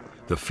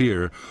 The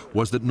fear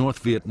was that North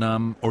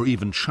Vietnam, or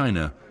even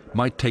China,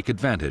 might take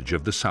advantage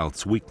of the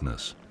South's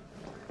weakness.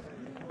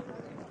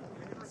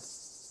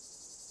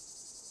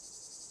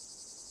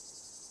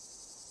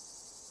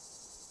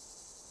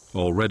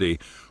 Already,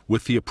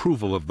 with the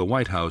approval of the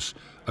White House,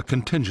 a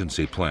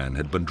contingency plan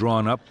had been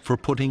drawn up for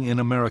putting in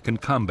American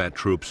combat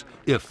troops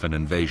if an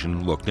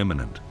invasion looked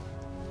imminent.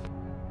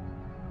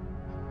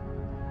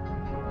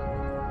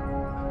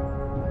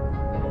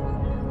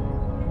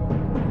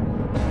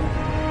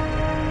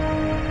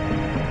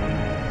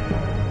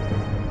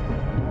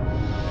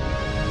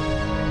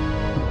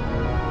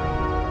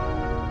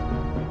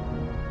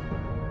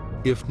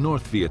 If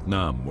North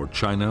Vietnam or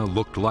China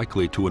looked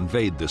likely to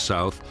invade the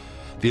South,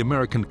 the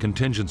American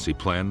contingency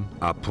plan,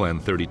 Op Plan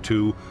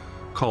 32,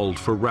 called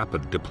for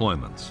rapid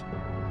deployments.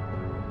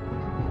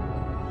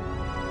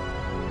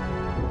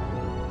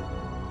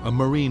 A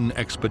Marine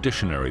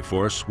Expeditionary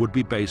Force would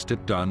be based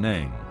at Da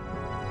Nang,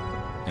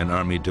 an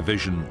Army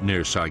division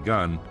near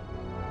Saigon,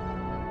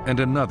 and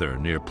another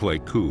near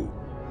Pleiku.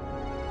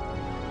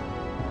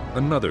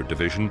 Another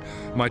division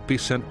might be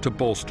sent to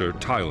bolster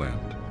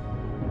Thailand.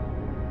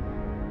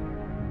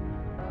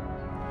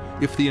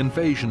 If the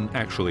invasion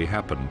actually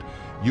happened,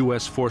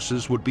 U.S.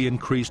 forces would be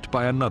increased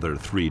by another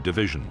 3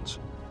 divisions.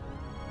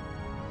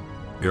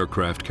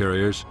 Aircraft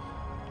carriers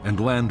and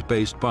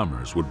land-based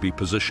bombers would be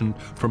positioned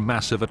for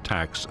massive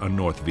attacks on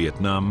North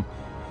Vietnam,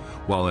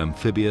 while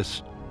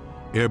amphibious,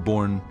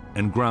 airborne,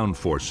 and ground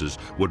forces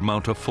would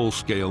mount a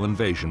full-scale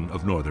invasion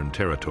of Northern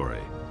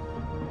Territory.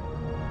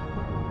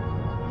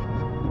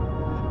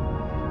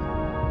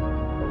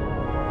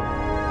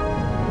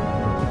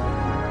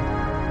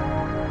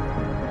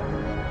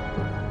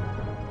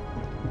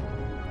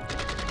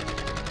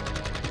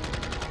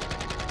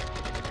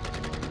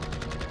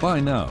 By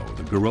now,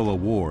 the guerrilla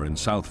war in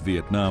South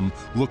Vietnam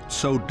looked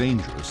so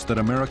dangerous that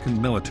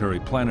American military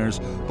planners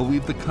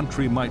believed the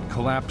country might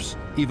collapse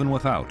even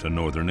without a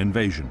northern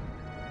invasion.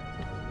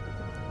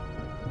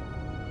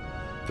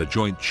 The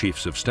Joint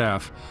Chiefs of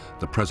Staff,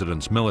 the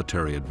President's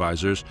military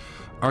advisors,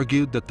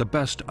 argued that the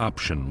best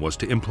option was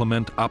to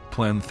implement Op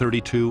Plan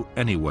 32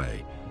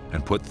 anyway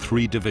and put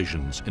 3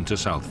 divisions into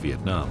South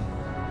Vietnam.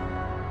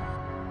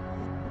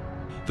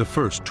 The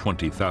first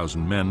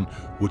 20,000 men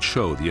would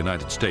show the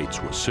United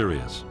States was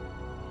serious.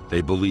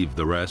 They believed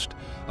the rest,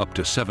 up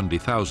to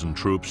 70,000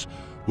 troops,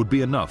 would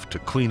be enough to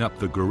clean up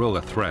the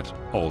guerrilla threat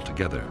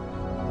altogether.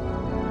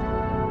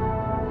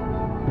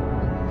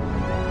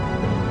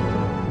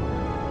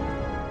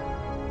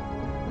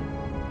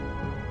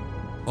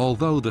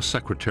 Although the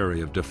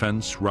Secretary of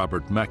Defense,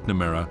 Robert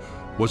McNamara,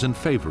 was in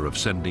favor of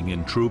sending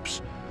in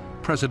troops,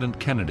 President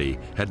Kennedy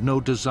had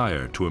no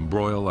desire to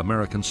embroil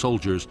American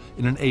soldiers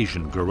in an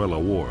Asian guerrilla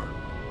war.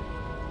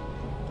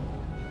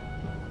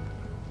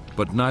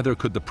 But neither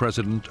could the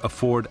president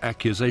afford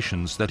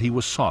accusations that he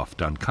was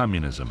soft on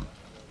communism.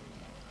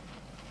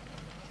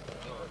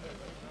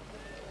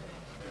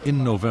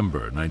 In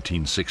November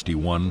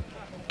 1961,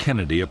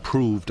 Kennedy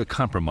approved a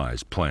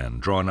compromise plan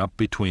drawn up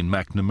between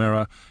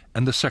McNamara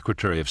and the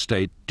Secretary of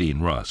State, Dien.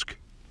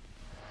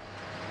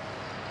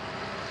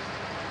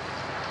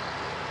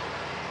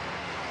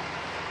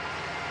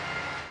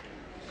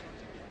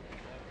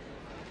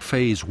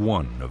 Phase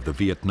 1 of the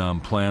Vietnam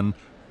Plan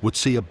would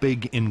see a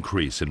big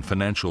increase in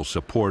financial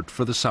support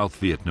for the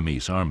South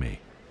Vietnamese Army.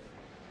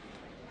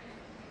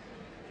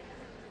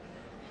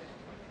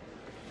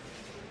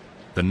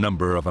 The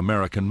number of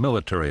American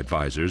military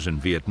advisors in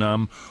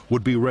Vietnam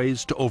would be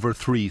raised to over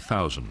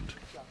 3,000.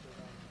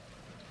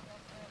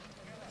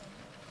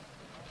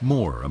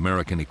 More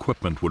American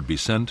equipment would be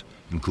sent,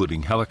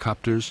 including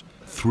helicopters,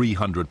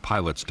 300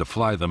 pilots to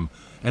fly them,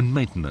 and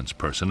maintenance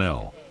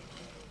personnel.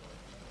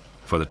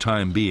 For the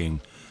time being,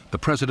 the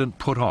president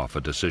put off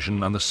a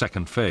decision on the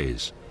second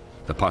phase,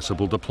 the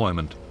possible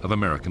deployment of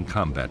American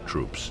combat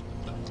troops.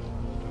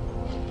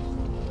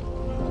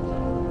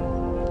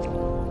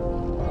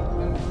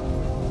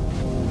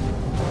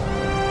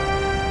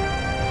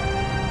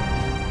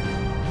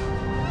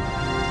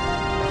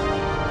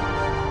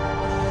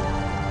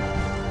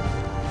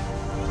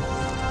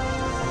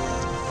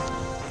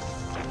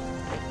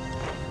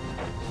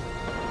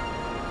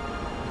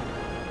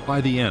 By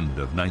the end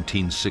of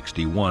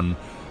 1961,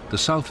 the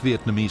South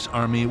Vietnamese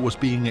Army was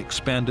being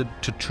expanded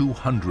to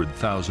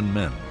 200,000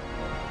 men.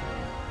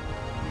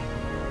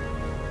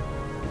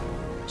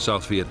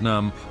 South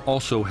Vietnam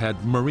also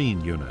had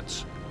Marine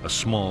units, a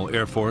small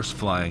Air Force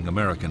flying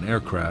American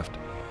aircraft,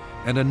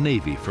 and a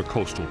Navy for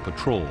coastal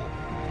patrol.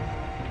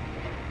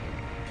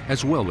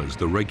 As well as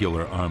the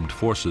regular armed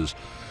forces,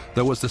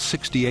 there was the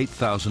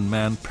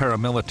 68,000-man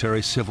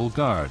paramilitary Civil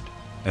Guard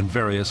and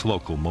various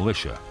local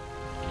militia.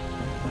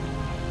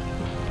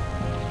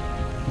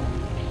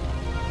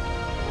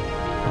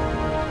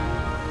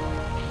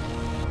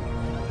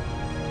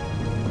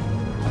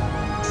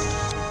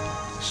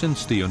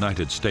 Since the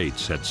United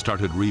States had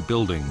started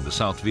rebuilding the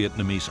South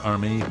Vietnamese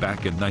Army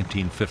back in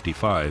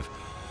 1955,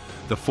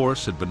 the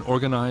force had been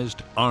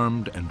organized,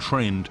 armed, and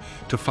trained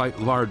to fight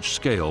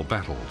large-scale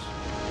battles.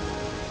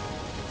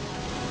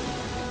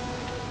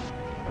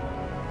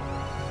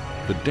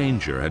 The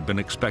danger had been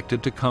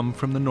expected to come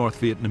from the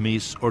North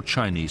Vietnamese or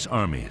Chinese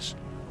armies,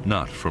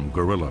 not from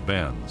guerrilla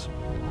bands.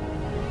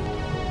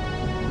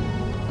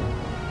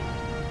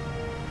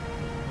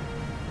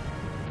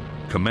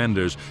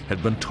 Commanders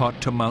had been taught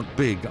to mount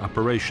big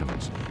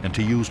operations and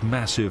to use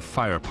massive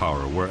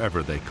firepower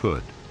wherever they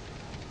could.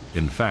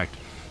 In fact,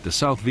 the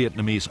South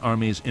Vietnamese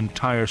Army's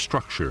entire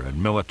structure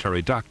and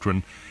military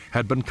doctrine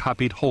had been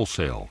copied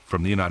wholesale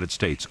from the United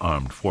States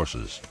Armed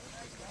Forces.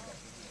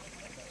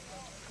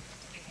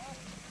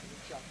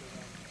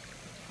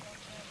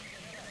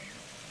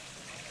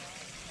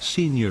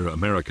 Senior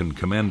American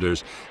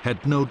commanders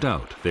had no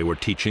doubt they were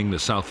teaching the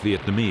South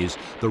Vietnamese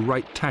the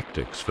right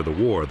tactics for the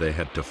war they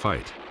had to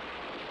fight.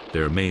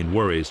 Their main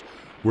worries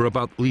were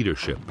about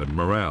leadership and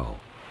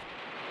morale.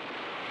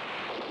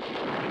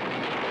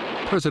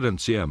 President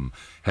Dien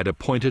had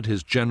appointed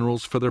his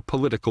generals for their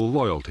political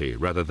loyalty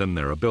rather than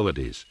their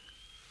abilities,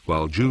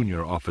 while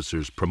junior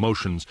officers'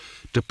 promotions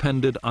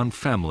depended on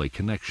family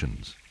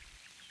connections.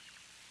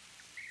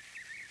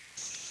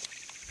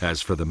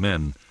 As for the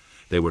men,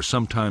 they were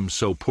sometimes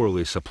so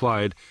poorly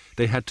supplied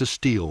they had to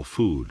steal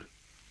food.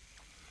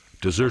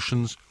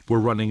 Desertions were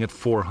running at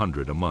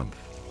 400 a month.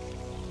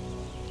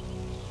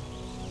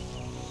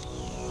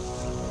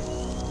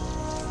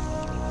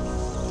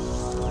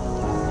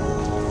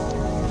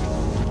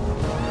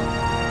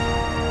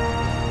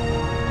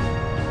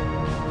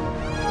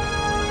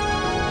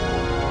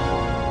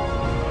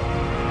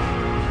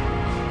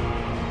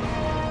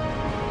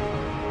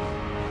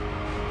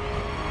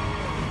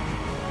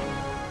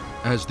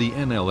 As the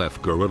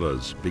NLF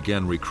guerrillas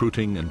began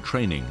recruiting and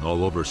training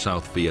all over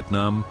South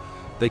Vietnam,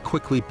 they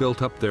quickly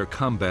built up their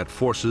combat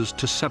forces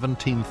to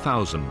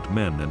 17,000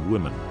 men and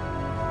women.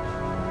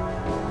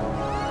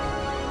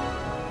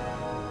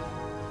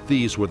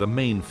 These were the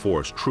main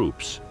force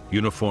troops,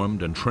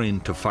 uniformed and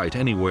trained to fight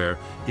anywhere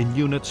in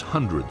units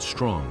hundreds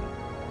strong.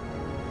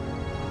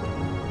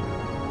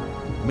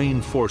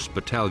 Main force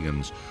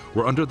battalions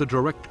were under the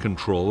direct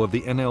control of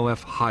the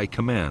NLF High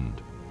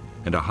Command,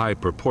 and a high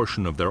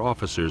proportion of their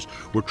officers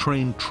were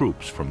trained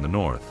troops from the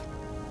north.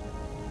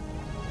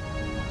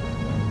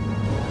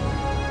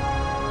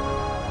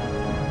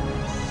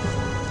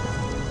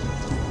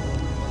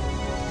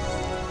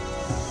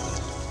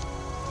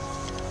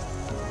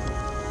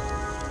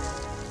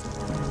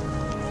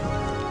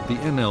 The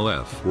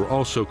NLF were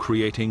also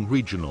creating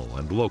regional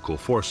and local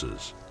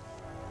forces.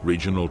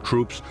 Regional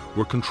troops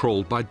were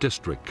controlled by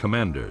district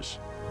commanders.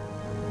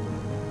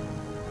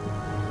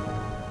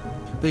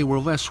 They were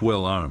less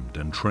well armed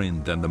and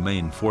trained than the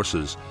main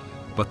forces,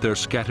 but their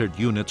scattered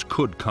units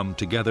could come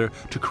together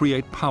to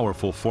create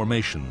powerful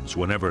formations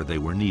whenever they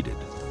were needed.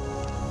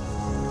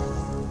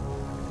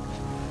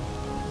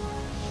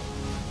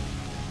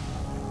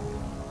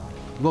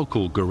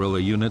 Local guerrilla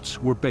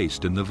units were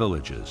based in the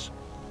villages.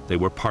 They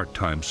were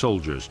part-time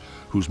soldiers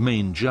whose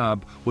main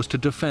job was to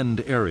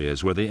defend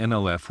areas where the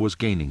NLF was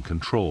gaining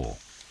control.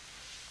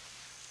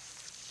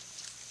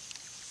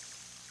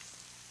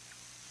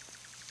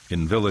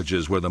 In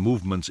villages where the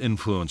movement's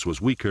influence was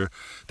weaker,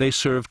 they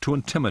served to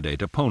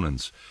intimidate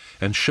opponents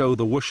and show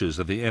the wishes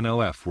of the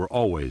NLF were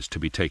always to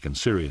be taken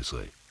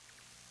seriously.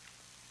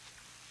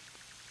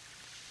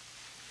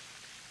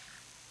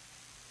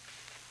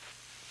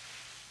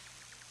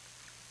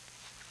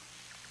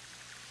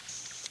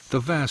 The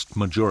vast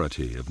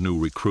majority of new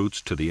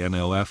recruits to the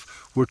NLF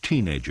were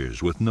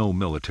teenagers with no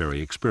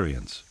military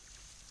experience.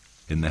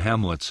 In the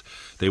hamlets,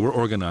 they were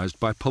organized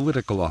by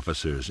political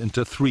officers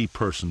into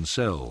three-person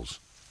cells.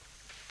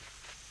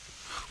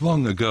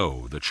 Long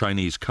ago, the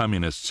Chinese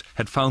communists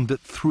had found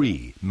that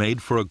three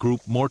made for a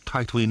group more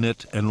tightly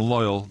knit and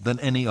loyal than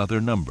any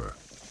other number.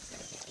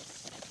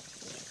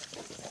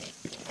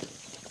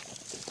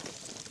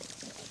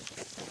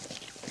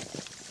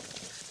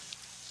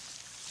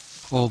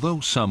 Although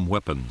some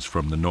weapons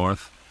from the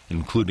north,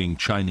 including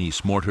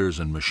Chinese mortars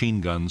and machine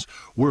guns,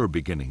 were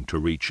beginning to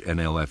reach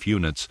NLF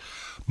units,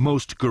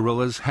 most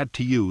guerrillas had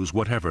to use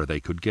whatever they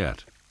could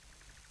get.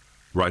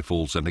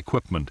 Rifles and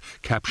equipment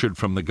captured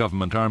from the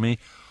government army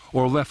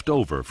or left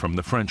over from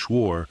the French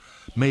War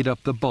made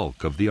up the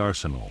bulk of the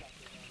arsenal.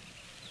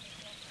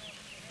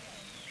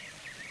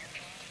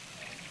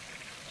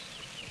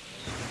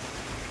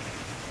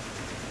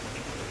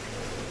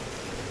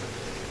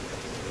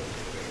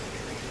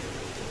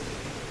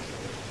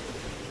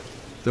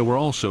 There were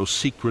also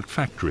secret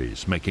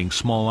factories making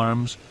small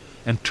arms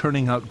and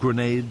turning out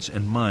grenades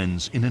and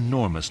mines in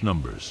enormous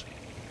numbers.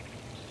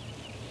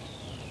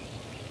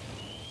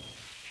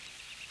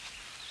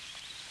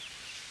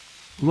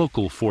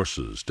 Local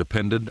forces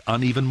depended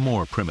on even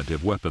more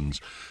primitive weapons.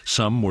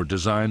 Some were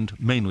designed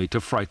mainly to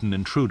frighten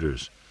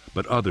intruders,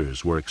 but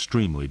others were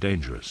extremely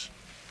dangerous.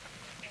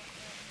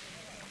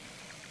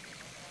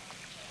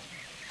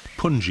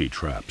 Punji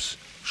traps,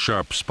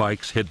 sharp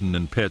spikes hidden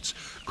in pits,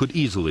 could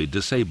easily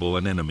disable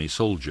an enemy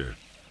soldier.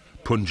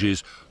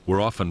 Punjis were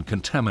often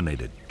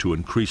contaminated to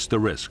increase the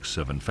risks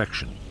of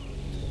infection.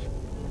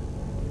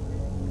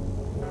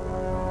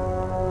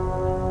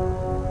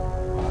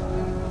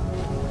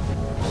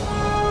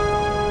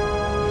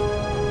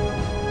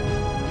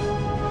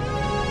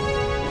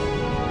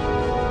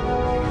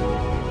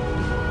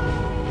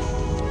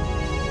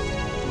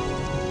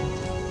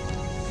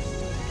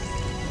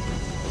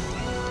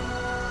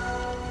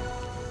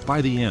 By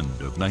the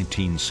end of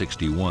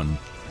 1961,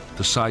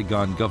 the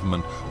Saigon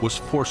government was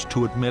forced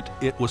to admit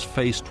it was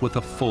faced with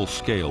a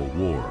full-scale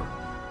war.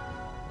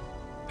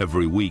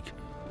 Every week,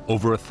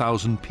 over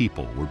 1,000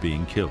 people were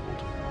being killed.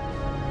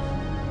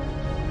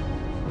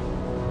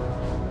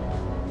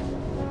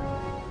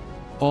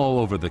 All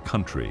over the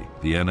country,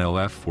 the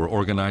NLF were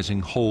organizing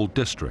whole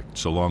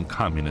districts along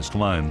communist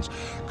lines,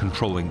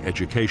 controlling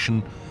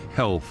education,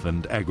 health,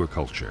 and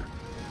agriculture.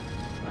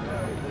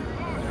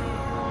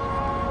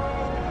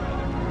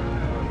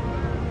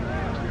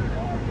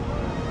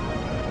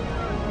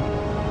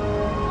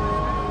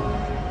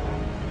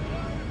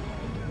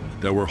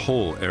 There were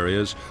whole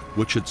areas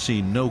which had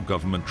seen no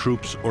government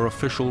troops or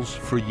officials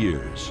for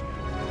years.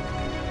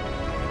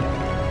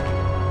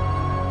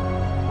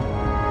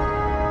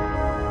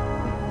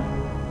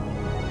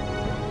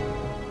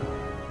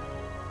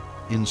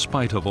 In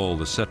spite of all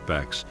the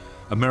setbacks,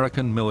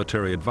 American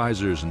military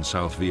advisors in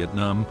South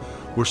Vietnam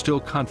were still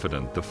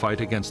confident the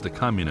fight against the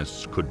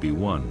communists could be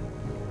won.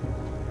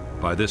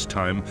 By this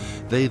time,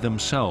 they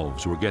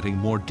themselves were getting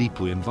more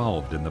deeply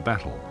involved in the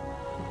battle.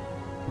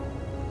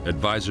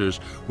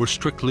 Advisors were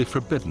strictly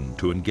forbidden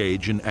to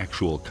engage in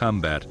actual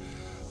combat,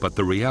 but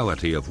the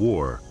reality of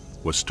war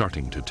was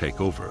starting to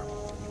take over.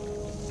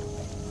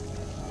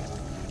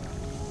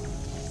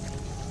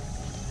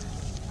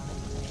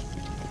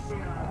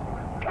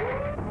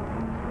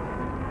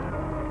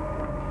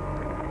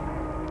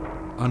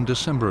 On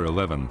December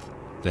 11th,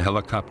 the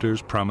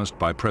helicopters promised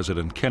by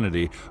President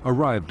Kennedy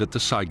arrived at the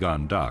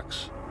Saigon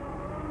docks.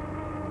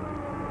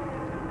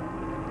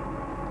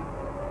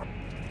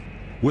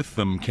 With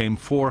them came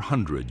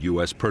 400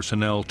 U.S.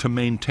 personnel to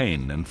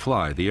maintain and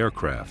fly the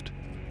aircraft.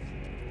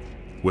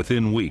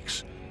 Within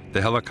weeks,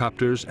 the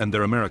helicopters and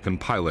their American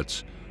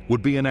pilots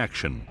would be in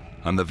action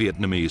on the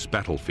Vietnamese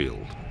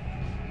battlefield.